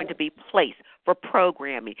monies are going to be placed for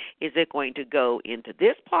programming. Is it going to go into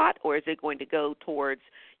this pot, or is it going to go towards,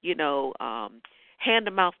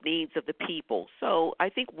 hand-to-mouth needs of the people? So I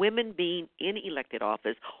think women being in elected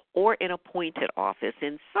office or in appointed office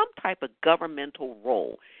in some type of governmental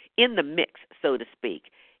role in the mix, so to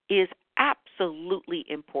speak, is absolutely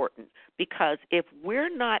important, because if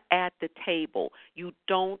we're not at the table, you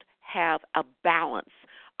don't have a balance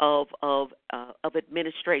of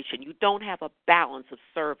administration. You don't have a balance of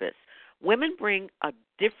service. Women bring a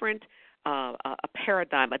different a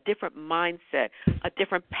paradigm, a different mindset, a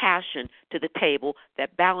different passion to the table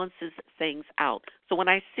that balances things out. So when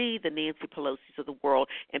I see the Nancy Pelosi's of the world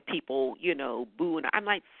and people, booing, I'm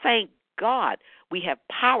like, thank God we have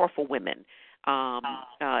powerful women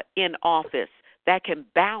in office that can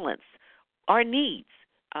balance our needs.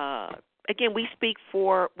 Again, we speak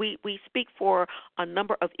for a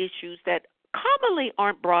number of issues that commonly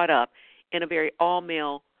aren't brought up in a very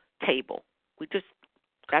all-male table.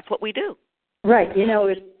 That's what we do. Right. You know,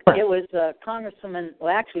 it was Congresswoman,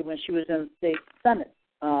 well, actually, when she was in the state Senate,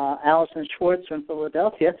 Allison Schwartz from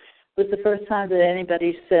Philadelphia, was the first time that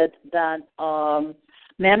anybody said that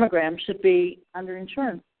mammograms should be under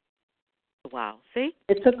insurance. Wow. See?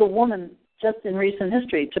 It took a woman just in recent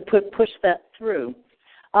history to push that through.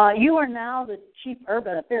 You are now the Chief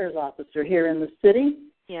Urban Affairs Officer here in the city.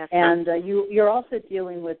 Yes. And you're also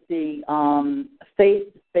dealing with the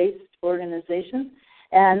faith-based organization.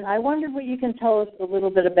 And I wonder what you can tell us a little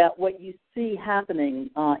bit about what you see happening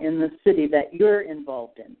in the city that you're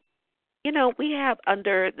involved in. You know, we have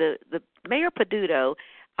under the Mayor Peduto,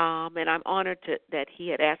 and I'm honored that he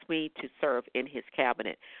had asked me to serve in his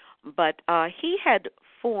cabinet. But he had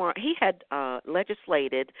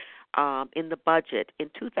legislated in the budget in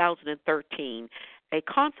 2013 a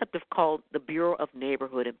concept called the Bureau of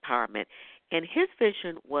Neighborhood Empowerment. And his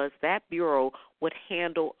vision was that bureau would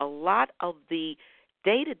handle a lot of the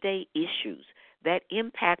day-to-day issues that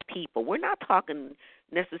impact people. We're not talking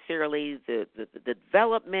necessarily the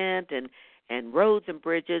development and roads and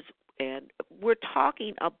bridges, and we're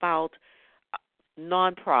talking about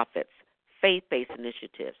nonprofits, faith-based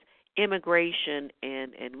initiatives, immigration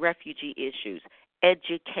and refugee issues,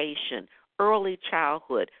 education, early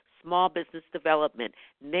childhood, small business development,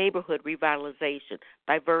 neighborhood revitalization,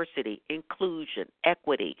 diversity, inclusion,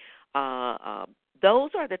 equity. Those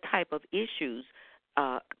are the type of issues,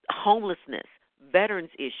 homelessness,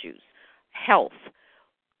 veterans issues, health.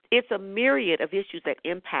 It's a myriad of issues that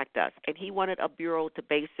impact us, and he wanted a bureau to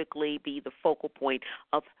basically be the focal point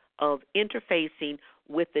of interfacing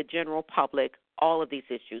with the general public, all of these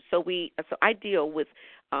issues. So I deal with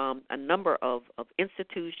a number of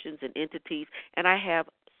institutions and entities, and I have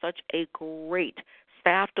such a great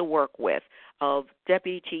staff to work with of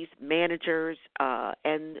deputy chiefs, managers,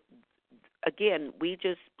 and again, we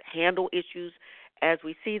just handle issues as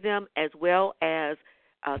we see them, as well as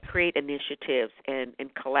create initiatives and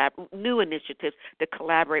new initiatives to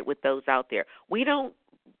collaborate with those out there. We don't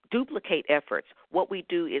duplicate efforts. What we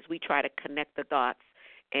do is we try to connect the dots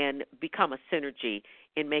and become a synergy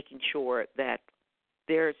in making sure that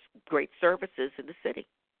there's great services in the city.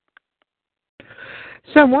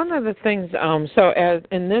 So one of the things, as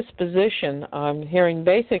in this position, I'm hearing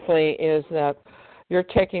basically is that you're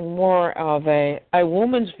taking more of a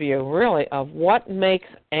woman's view, really, of what makes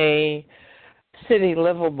a city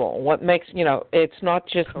livable, what makes, it's not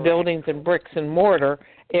just Correct. Buildings and bricks and mortar,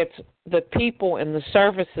 it's the people and the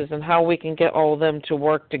services and how we can get all of them to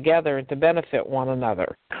work together and to benefit one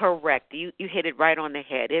another. Correct. You hit it right on the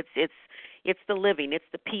head. It's the living, it's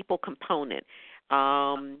the people component.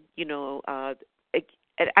 I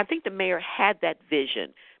think the mayor had that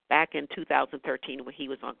vision back in 2013 when he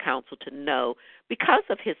was on council to know, because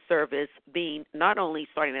of his service being not only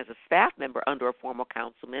starting as a staff member under a former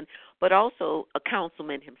councilman, but also a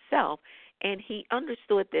councilman himself, and he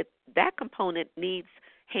understood that component needs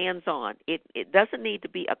hands-on. It doesn't need to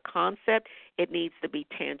be a concept. It needs to be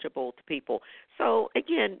tangible to people. So,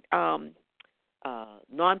 again,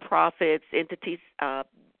 nonprofits, entities,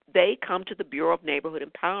 they come to the Bureau of Neighborhood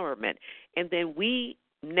Empowerment, and then we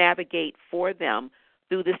navigate for them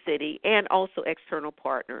through the city and also external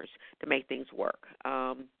partners to make things work.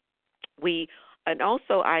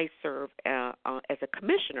 I serve as a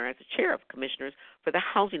commissioner, as a chair of commissioners for the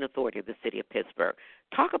Housing Authority of the City of Pittsburgh.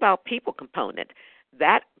 Talk about people component.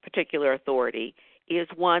 That particular authority is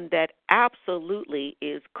one that absolutely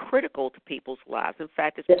is critical to people's lives. In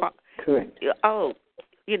fact, it's correct.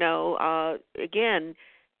 Again,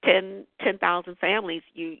 10,000 families.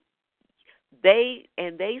 They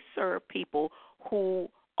serve people who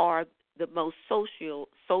are the most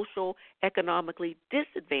social, economically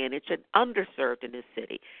disadvantaged and underserved in this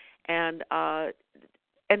city, and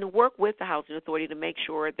to work with the Housing Authority to make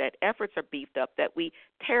sure that efforts are beefed up, that we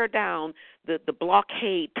tear down the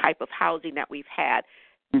blockade type of housing that we've had.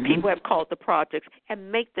 Mm-hmm. People have called the projects,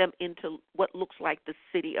 and make them into what looks like the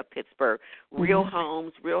city of Pittsburgh. Real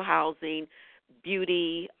homes, real housing,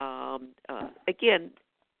 beauty, again,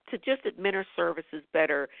 to just administer services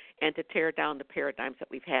better and to tear down the paradigms that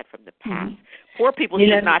we've had from the past. Poor people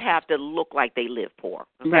should not have to look like they live poor.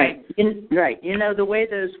 Okay? Right. Right. The way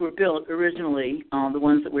those were built originally, the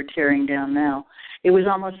ones that we're tearing down now, it was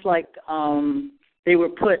almost like they were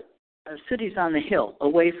put cities on the hill,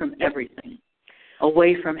 away from everything,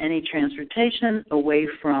 away from any transportation, away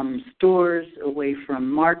from stores, away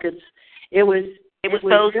from markets. It was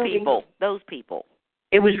those really people. Those people.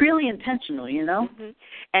 It was really intentional, you know. Mm-hmm.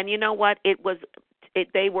 And you know what?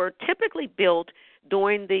 They were typically built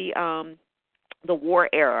during the war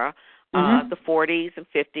era, the 40s and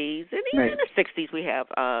 50s, and even the 60s. We have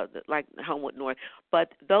like Homewood North,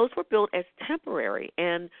 but those were built as temporary.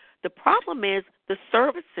 And the problem is the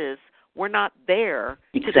services were not there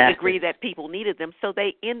to the degree that people needed them, so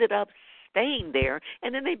they ended up staying there.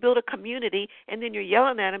 And then they built a community, and then you're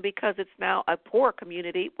yelling at them because it's now a poor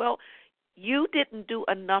community. Well, you didn't do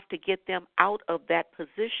enough to get them out of that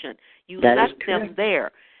position. You left them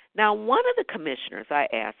there. Now, one of the commissioners I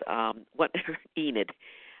asked, Enid,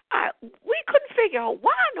 we couldn't figure out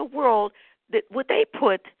why in the world would they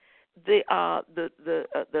put the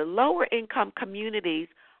lower income communities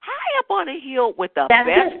high up on a hill with the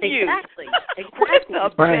best views. Exactly. With the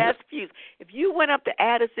best views. If you went up to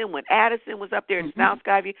Addison, when Addison was up there in South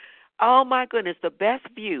Skyview, oh my goodness, the best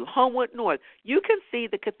view, Homewood North. You can see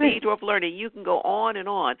the Cathedral of Learning. You can go on and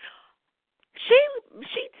on. She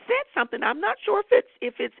said something. I'm not sure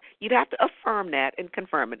if it's you'd have to affirm that and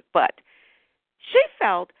confirm it, but she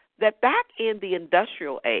felt that back in the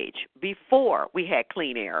industrial age, before we had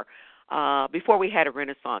clean air, before we had a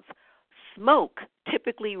renaissance, smoke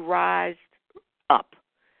typically rised up.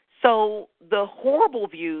 So the horrible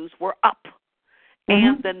views were up,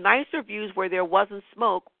 and the nicer views where there wasn't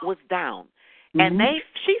smoke was down. And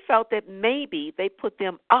she felt that maybe they put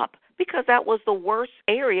them up because that was the worst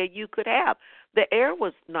area you could have. The air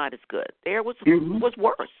was not as good. The air was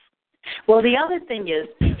worse. Well, the other thing is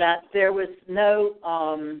that there was no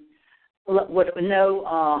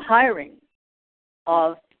hiring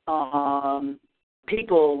of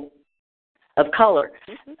people of color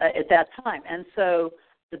at that time. And so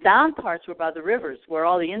the down parts were by the rivers where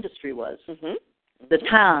all the industry was, the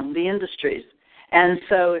town, the industries. And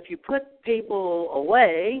so if you put people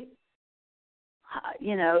away,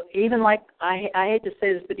 you know, even like, I hate to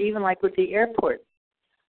say this, but even like with the airport,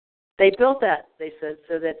 they built that, they said,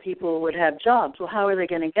 so that people would have jobs. Well, how are they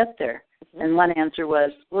going to get there? And one answer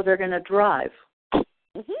was, well, they're going to drive.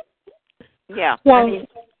 Yeah. Well, I mean,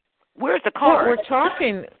 where's the car? What we're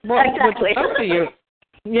talking, Exactly. both of you,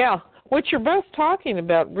 what you're both talking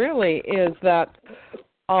about really is that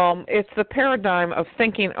it's the paradigm of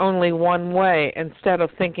thinking only one way instead of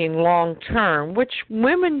thinking long term, which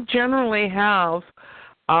women generally have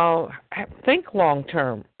think long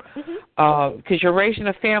term. Because you're raising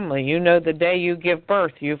a family. You know, the day you give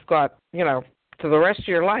birth, you've got, you know, to the rest of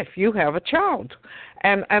your life, you have a child.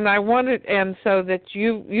 And I wanted, and so that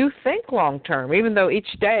you think long term, even though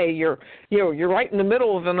each day you're right in the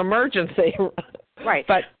middle of an emergency. Right.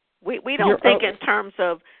 But we don't think in terms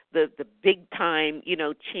of the big time, you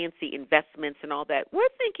know, chancy investments and all that. We're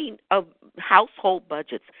thinking of household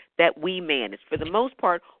budgets that we manage. For the most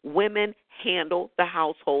part, women handle the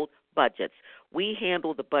household budgets. We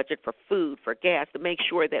handle the budget for food, for gas, to make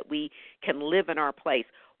sure that we can live in our place.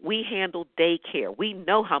 We handle daycare. We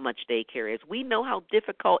know how much daycare is. We know how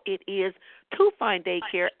difficult it is to find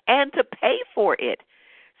daycare and to pay for it.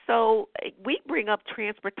 So we bring up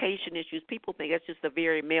transportation issues. People think it's just a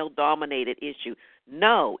very male-dominated issue.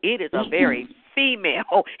 No, it is a very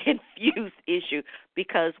female-infused issue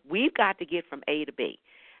because we've got to get from A to B,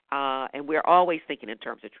 and we're always thinking in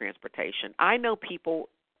terms of transportation. I know people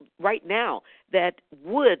right now that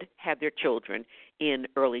would have their children in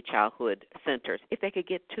early childhood centers if they could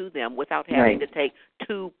get to them without having to take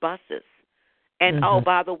 2 buses. And, oh,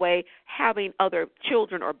 by the way, having other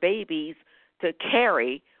children or babies to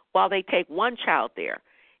carry while they take one child there,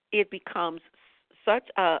 it becomes such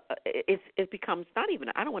a, it becomes not even,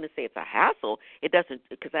 I don't want to say it's a hassle. It doesn't,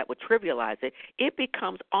 because that would trivialize it. It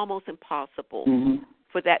becomes almost impossible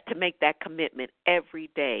for that to make that commitment every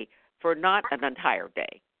day for not an entire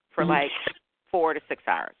day, for like 4 to 6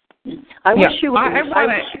 hours. I wish you would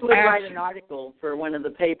write an article for one of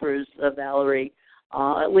the papers, Valerie,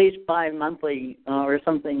 at least bi-monthly or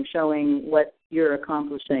something, showing what you're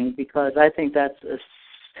accomplishing, because I think that's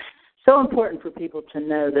so important for people to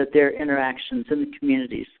know that their interactions in the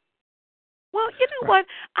communities. Well, you know what?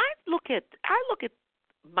 I look at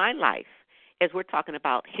my life as we're talking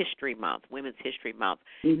about History Month, Women's History Month,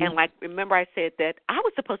 and like remember I said that I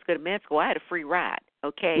was supposed to go to med school. I had a free ride,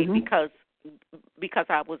 okay, because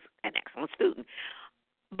I was an excellent student.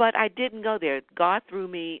 But I didn't go there. God threw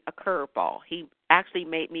me a curveball. He actually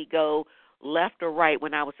made me go left or right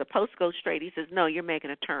when I was supposed to go straight. He says, no, you're making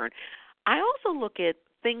a turn. I also look at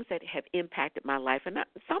things that have impacted my life, and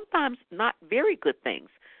sometimes not very good things,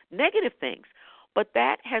 negative things, but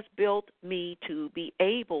that has built me to be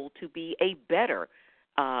able to be a better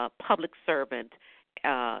public servant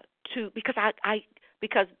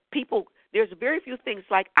because people there's very few things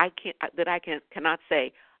like cannot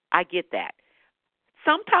say, I get that.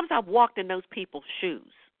 Sometimes I've walked in those people's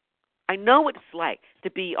shoes. I know what it's like to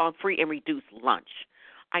be on free and reduced lunch.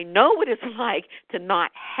 I know what it's like to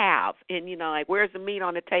not have, and, like, where's the meat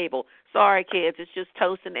on the table? Sorry, kids, it's just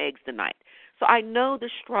toast and eggs tonight. So I know the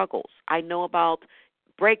struggles. I know about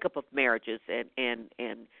breakup of marriages and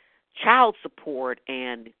child support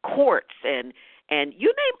and courts and you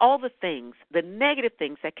name all the things, the negative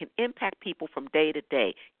things that can impact people from day to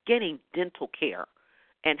day, getting dental care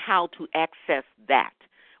and how to access that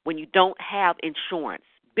when you don't have insurance.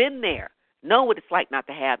 Been there. Know what it's like not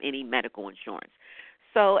to have any medical insurance.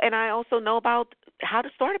 So, and I also know about how to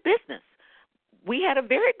start a business. We had a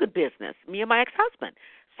very good business, me and my ex-husband.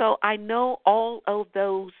 So I know all of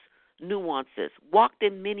those nuances, walked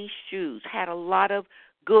in many shoes, had a lot of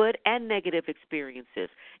good and negative experiences.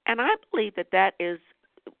 And I believe that is,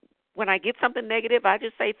 when I get something negative, I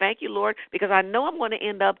just say, thank you, Lord, because I know I'm going to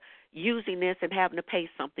end up using this and having to pay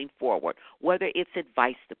something forward, whether it's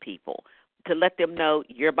advice to people, to let them know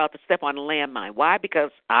you're about to step on a landmine. Why? Because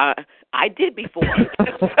I did before.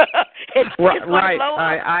 Right.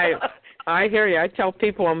 I hear you. I tell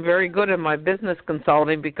people I'm very good at my business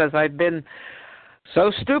consulting because I've been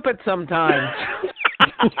so stupid sometimes.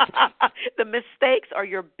 The mistakes are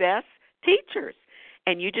your best teachers,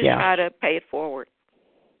 and you just try to pay it forward.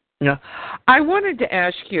 Yeah. I wanted to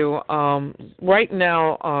ask you, right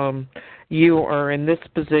now you are in this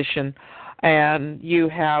position, and you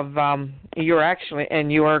have, you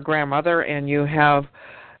are a grandmother, and you have,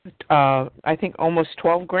 I think, almost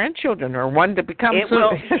 12 grandchildren, or one to become soon.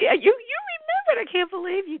 Well, yeah, you remembered. I can't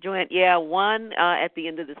believe you, JoAnn. Yeah, one at the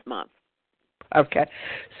end of this month. Okay.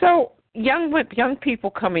 So young people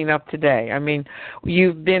coming up today, I mean,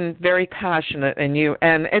 you've been very passionate, and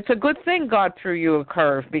it's a good thing God threw you a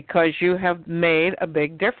curve, because you have made a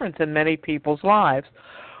big difference in many people's lives.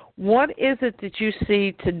 What is it that you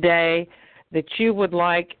see today that you would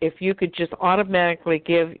like, if you could just automatically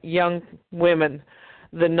give young women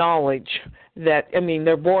the knowledge that, I mean,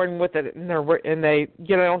 they're born with it, and they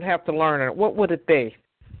don't have to learn it? What would it be?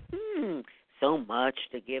 So much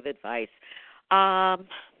to give advice. I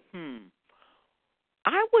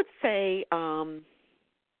would say,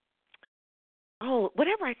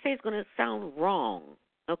 whatever I say is going to sound wrong,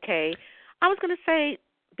 okay? I was going to say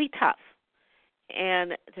be tough,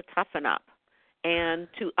 and to toughen up, and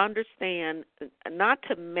to understand, not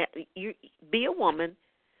to be a woman,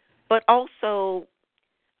 but also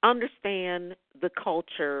understand the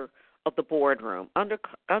culture of the boardroom.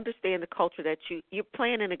 Understand the culture that you're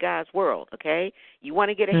playing in a guy's world, okay? You want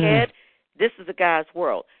to get ahead? This is a guy's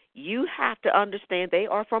world. You have to understand they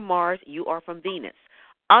are from Mars, you are from Venus.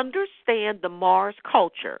 Understand the Mars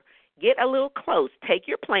culture. Get a little close. Take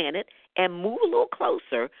your planet and move a little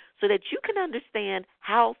closer so that you can understand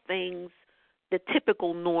how things, the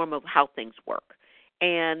typical norm of how things work,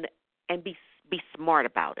 and be smart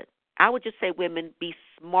about it. I would just say, women, be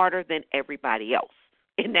smarter than everybody else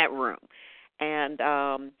in that room, and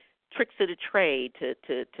tricks of the trade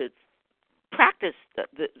to practice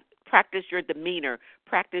practice your demeanor,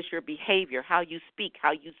 practice your behavior, how you speak,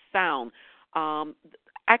 how you sound.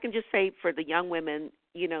 I can just say for the young women,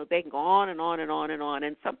 they can go on and on and on and on.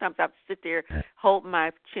 And sometimes I sit there, hold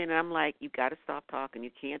my chin, and I'm like, you got to stop talking.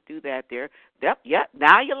 You can't do that there. Yep,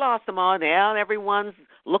 now you lost them all. Now everyone's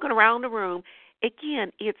looking around the room.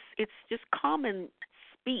 Again, it's just common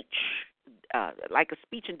speech, like a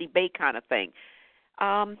speech and debate kind of thing.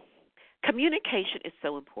 Communication is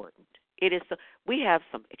so important. It is. We have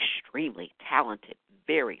some extremely talented,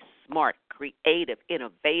 very smart, creative,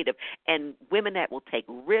 innovative, and women that will take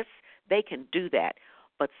risks. They can do that.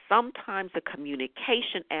 But sometimes the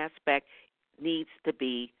communication aspect needs to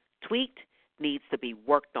be tweaked, needs to be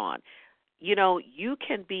worked on. You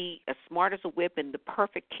can be as smart as a whip and the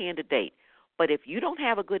perfect candidate, but if you don't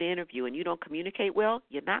have a good interview and you don't communicate well,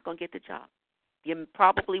 you're not going to get the job. You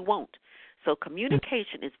probably won't. So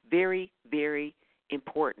communication is very, very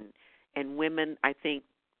important. And women, I think,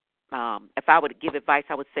 if I would give advice,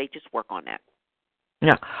 I would say just work on that.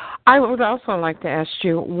 Yeah. I would also like to ask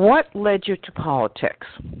you, what led you to politics?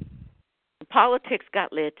 Politics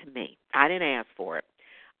got led to me. I didn't ask for it.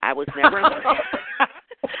 I was never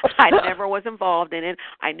I never was involved in it.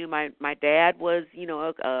 I knew my dad was,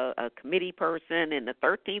 a committee person in the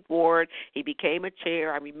 13th Ward. He became a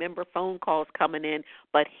chair. I remember phone calls coming in,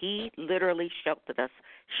 but he literally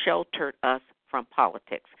sheltered us from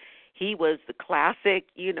politics. He was the classic,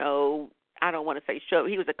 I don't want to say show.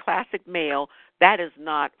 He was a classic male. That is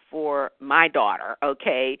not for my daughter,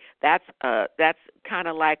 okay? That's kind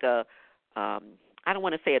of like I don't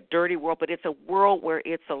want to say a dirty world, but it's a world where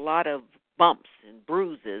it's a lot of bumps and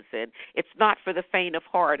bruises, and it's not for the faint of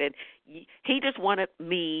heart. And he just wanted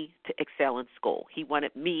me to excel in school. He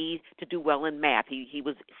wanted me to do well in math. He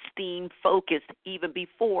was STEAM focused even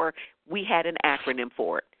before we had an acronym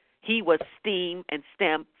for it. He was STEAM and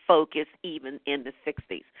STEM focused even in the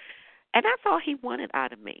 60s. And that's all he wanted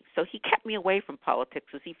out of me. So he kept me away from politics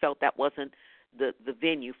because he felt that wasn't the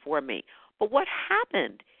venue for me. But what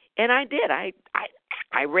happened, and I did,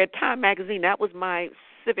 I read Time magazine. That was my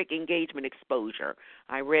civic engagement exposure.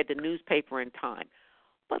 I read the newspaper in Time.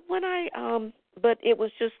 But but it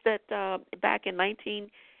was just that back in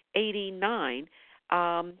 1989,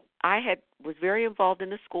 I was very involved in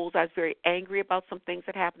the schools. I was very angry about some things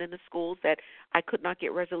that happened in the schools that I could not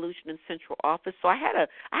get resolution in central office. So I had a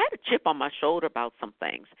chip on my shoulder about some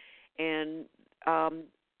things. And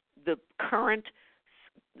the current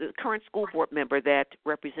school board member that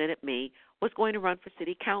represented me was going to run for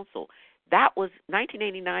city council. That was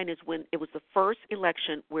 1989 is when it was the first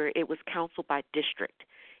election where it was council by district.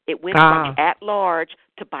 It went from at large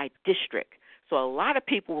to by district. So a lot of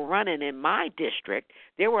people were running in my district.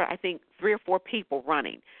 There were, I think, 3 or 4 people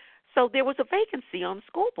running. So there was a vacancy on the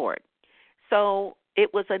school board. So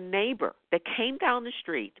it was a neighbor that came down the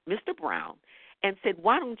street, Mr. Brown, and said,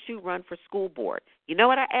 "Why don't you run for school board?" You know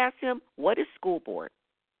what I asked him? What is school board?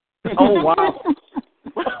 Oh, wow.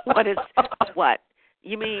 What is what?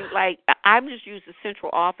 You mean like I'm just used to central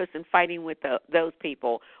office and fighting with those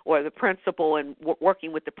people or the principal and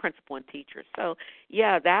working with the principal and teachers. So,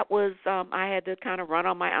 yeah, that was I had to kind of run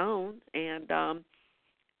on my own, and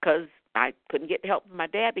because I couldn't get help from my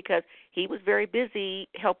dad because he was very busy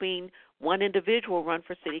helping one individual run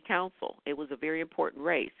for city council. It was a very important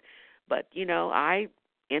race. But, I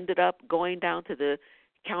ended up going down to the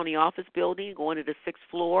county office building, going to the 6th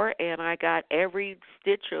floor, and I got every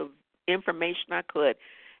stitch of information I could,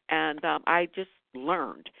 and I just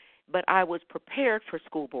learned. But I was prepared for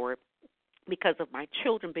school board because of my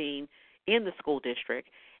children being in the school district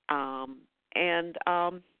and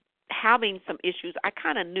having some issues. I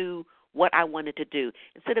kind of knew what I wanted to do.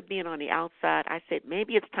 Instead of being on the outside, I said,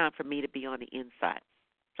 maybe it's time for me to be on the inside.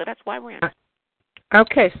 So that's why I ran.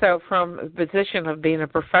 Okay, so from a position of being a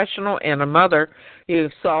professional and a mother, you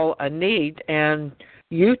saw a need and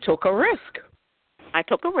you took a risk. I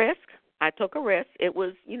took a risk. It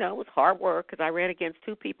was, it was hard work because I ran against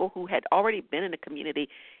 2 people who had already been in the community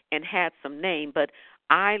and had some name. But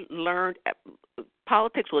I learned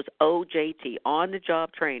politics was OJT,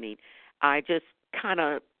 on-the-job training. I just kind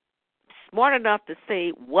of smart enough to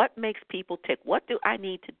say what makes people tick. What do I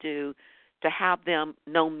need to do to have them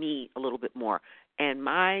know me a little bit more? And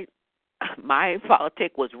my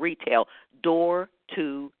politic was retail, door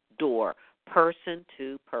to door, person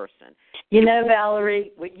to person.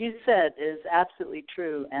 Valerie, what you said is absolutely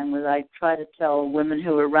true, and what I try to tell women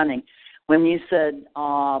who are running, when you said,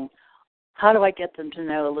 how do I get them to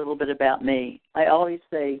know a little bit about me? I always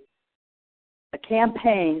say a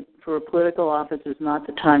campaign for a political office is not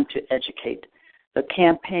the time to educate. The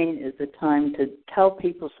campaign is the time to tell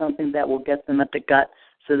people something that will get them at the gut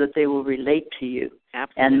so that they will relate to you.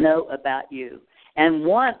 Absolutely. And know about you and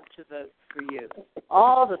want to vote for you.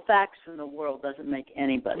 All the facts in the world doesn't make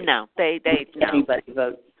anybody. No, anybody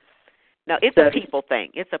vote. No, it's a people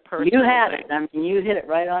thing. It's a personal thing. You had it. I mean, you hit it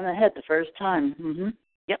right on the head the first time. Mm-hmm.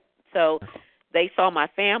 Yep. So they saw my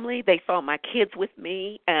family. They saw my kids with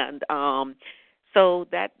me, and so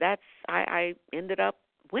I ended up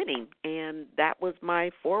winning, and that was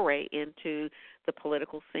my foray into the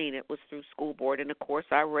political scene. It was through school board, and of course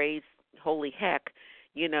I raised holy heck,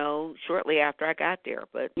 shortly after I got there.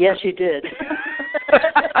 But yes, you did.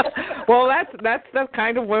 Well, that's the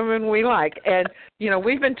kind of women we like, and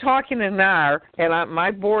we've been talking an hour, and my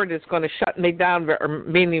board is going to shut me down,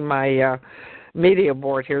 meaning my media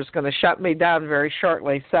board here is going to shut me down very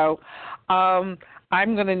shortly. So I'm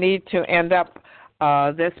going to need to end up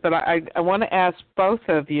this, but I want to ask both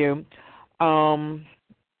of you,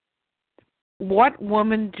 what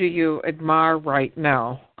woman do you admire right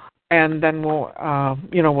now? And then we'll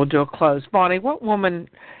do a close. Bonnie, what woman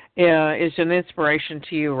is an inspiration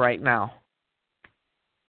to you right now?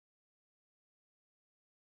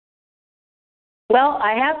 Well,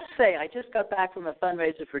 I have to say, I just got back from a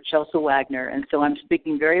fundraiser for Chelsea Wagner, and so I'm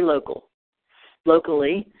speaking very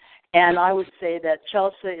locally. And I would say that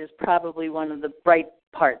Chelsea is probably one of the bright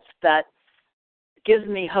parts that gives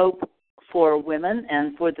me hope for women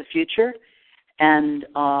and for the future. And,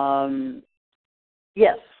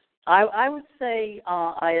 yes, I would say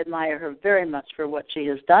I admire her very much for what she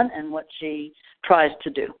has done and what she tries to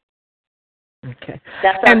do. Okay.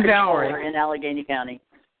 That's our Valerie in Allegheny County.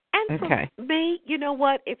 And for me, you know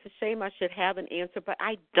what? It's a shame I should have an answer, but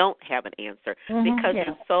I don't have an answer because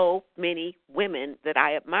there's so many women that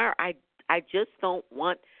I admire. I just don't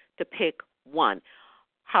want to pick one.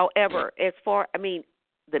 However, as far, the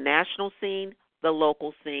national scene, the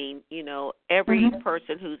local scene, every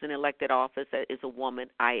person who's in elected office that is a woman,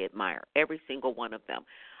 I admire, every single one of them.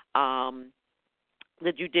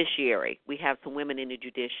 The judiciary, we have some women in the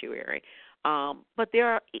judiciary. But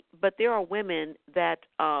there are women that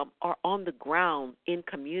are on the ground in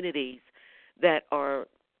communities that are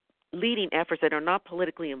leading efforts that are not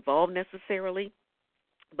politically involved necessarily,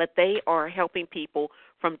 but they are helping people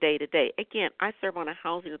from day to day. Again, I serve on a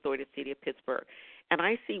housing authority in the city of Pittsburgh, and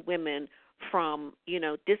I see women from,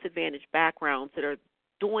 disadvantaged backgrounds that are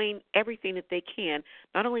doing everything that they can,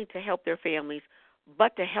 not only to help their families,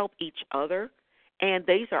 but to help each other. And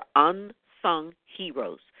these are unsung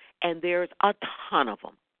heroes. And there's a ton of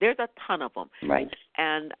them. Right.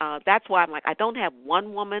 And that's why I'm like, I don't have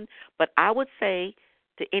one woman, but I would say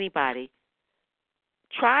to anybody,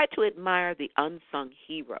 try to admire the unsung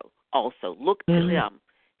hero also. Look to them.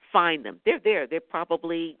 Find them. They're there. They're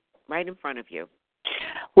probably right in front of you.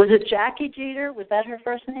 Was it Jackie Jeter? Was that her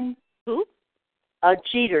first name? Who?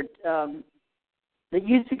 Jeter. That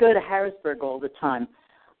used to go to Harrisburg all the time.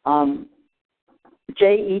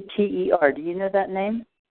 Jeter. Do you know that name?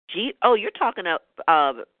 You're talking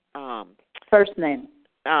about first name.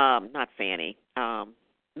 Not Fannie.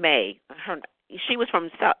 May. She was from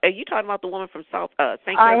South. Are you talking about the woman from South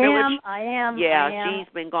St. Clair Village? I am. Yeah,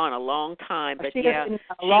 she's been gone a long time, but she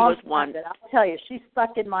was one. But I'll tell you, she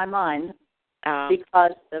stuck in my mind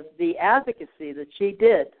because of the advocacy that she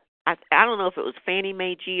did. I don't know if it was Fannie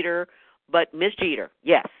Mae Jeter, but Miss Jeter,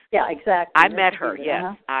 yes. Yeah, exactly. I met her. Jeter,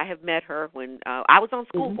 yes, I have met her when I was on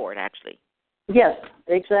school board, actually. Yes,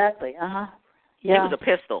 exactly. Yeah. She was a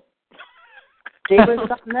pistol. She was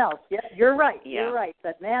something else. Yeah, you're right. Yeah. You're right.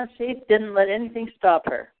 But man, she didn't let anything stop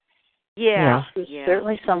her. Yeah. She was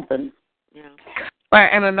certainly something. Yeah.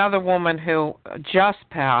 And another woman who just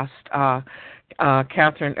passed,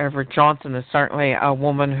 Catherine Everett Johnson, is certainly a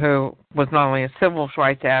woman who was not only a civil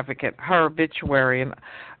rights advocate, her obituary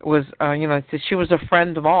was, she was a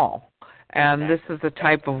friend of all. And this is the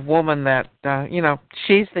type of woman that,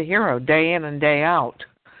 she's the hero day in and day out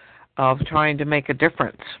of trying to make a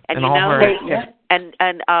difference. And in all her and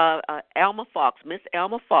Elma Fox, Miss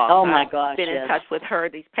Elma Fox. Oh my gosh! Been in touch with her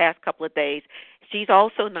these past couple of days. She's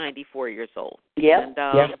also 94 years old. Yeah.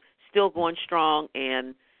 And still going strong.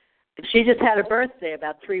 And she just had a birthday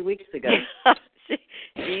about 3 weeks ago.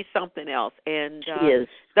 She's something else. And she is.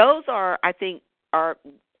 Those are, I think, are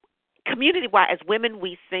community-wide. As women,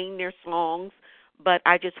 we sing their songs, but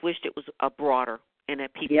I just wished it was broader and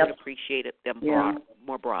that people would appreciate it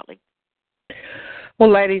more broadly.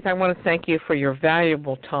 Well, ladies, I want to thank you for your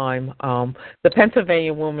valuable time. The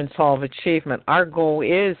Pennsylvania Women's Hall of Achievement, our goal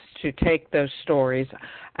is to take those stories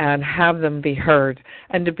and have them be heard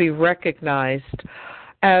and to be recognized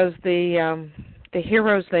as the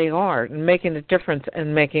heroes they are, and making a difference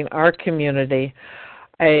in making our community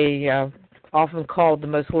often called the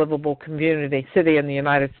most livable city in the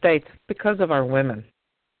United States because of our women.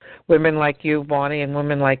 Women like you, Bonnie, and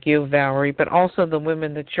women like you, Valerie, but also the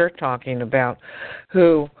women that you're talking about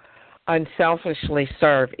who unselfishly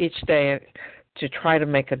serve each day to try to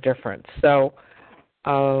make a difference. So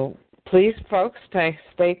please, folks,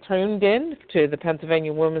 stay tuned in to the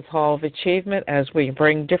Pennsylvania Women's Hall of Achievement as we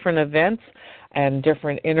bring different events and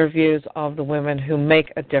different interviews of the women who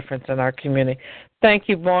make a difference in our community. Thank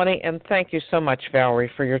you, Bonnie, and thank you so much,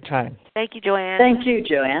 Valerie, for your time. Thank you, JoAnn. Thank you,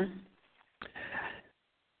 JoAnn.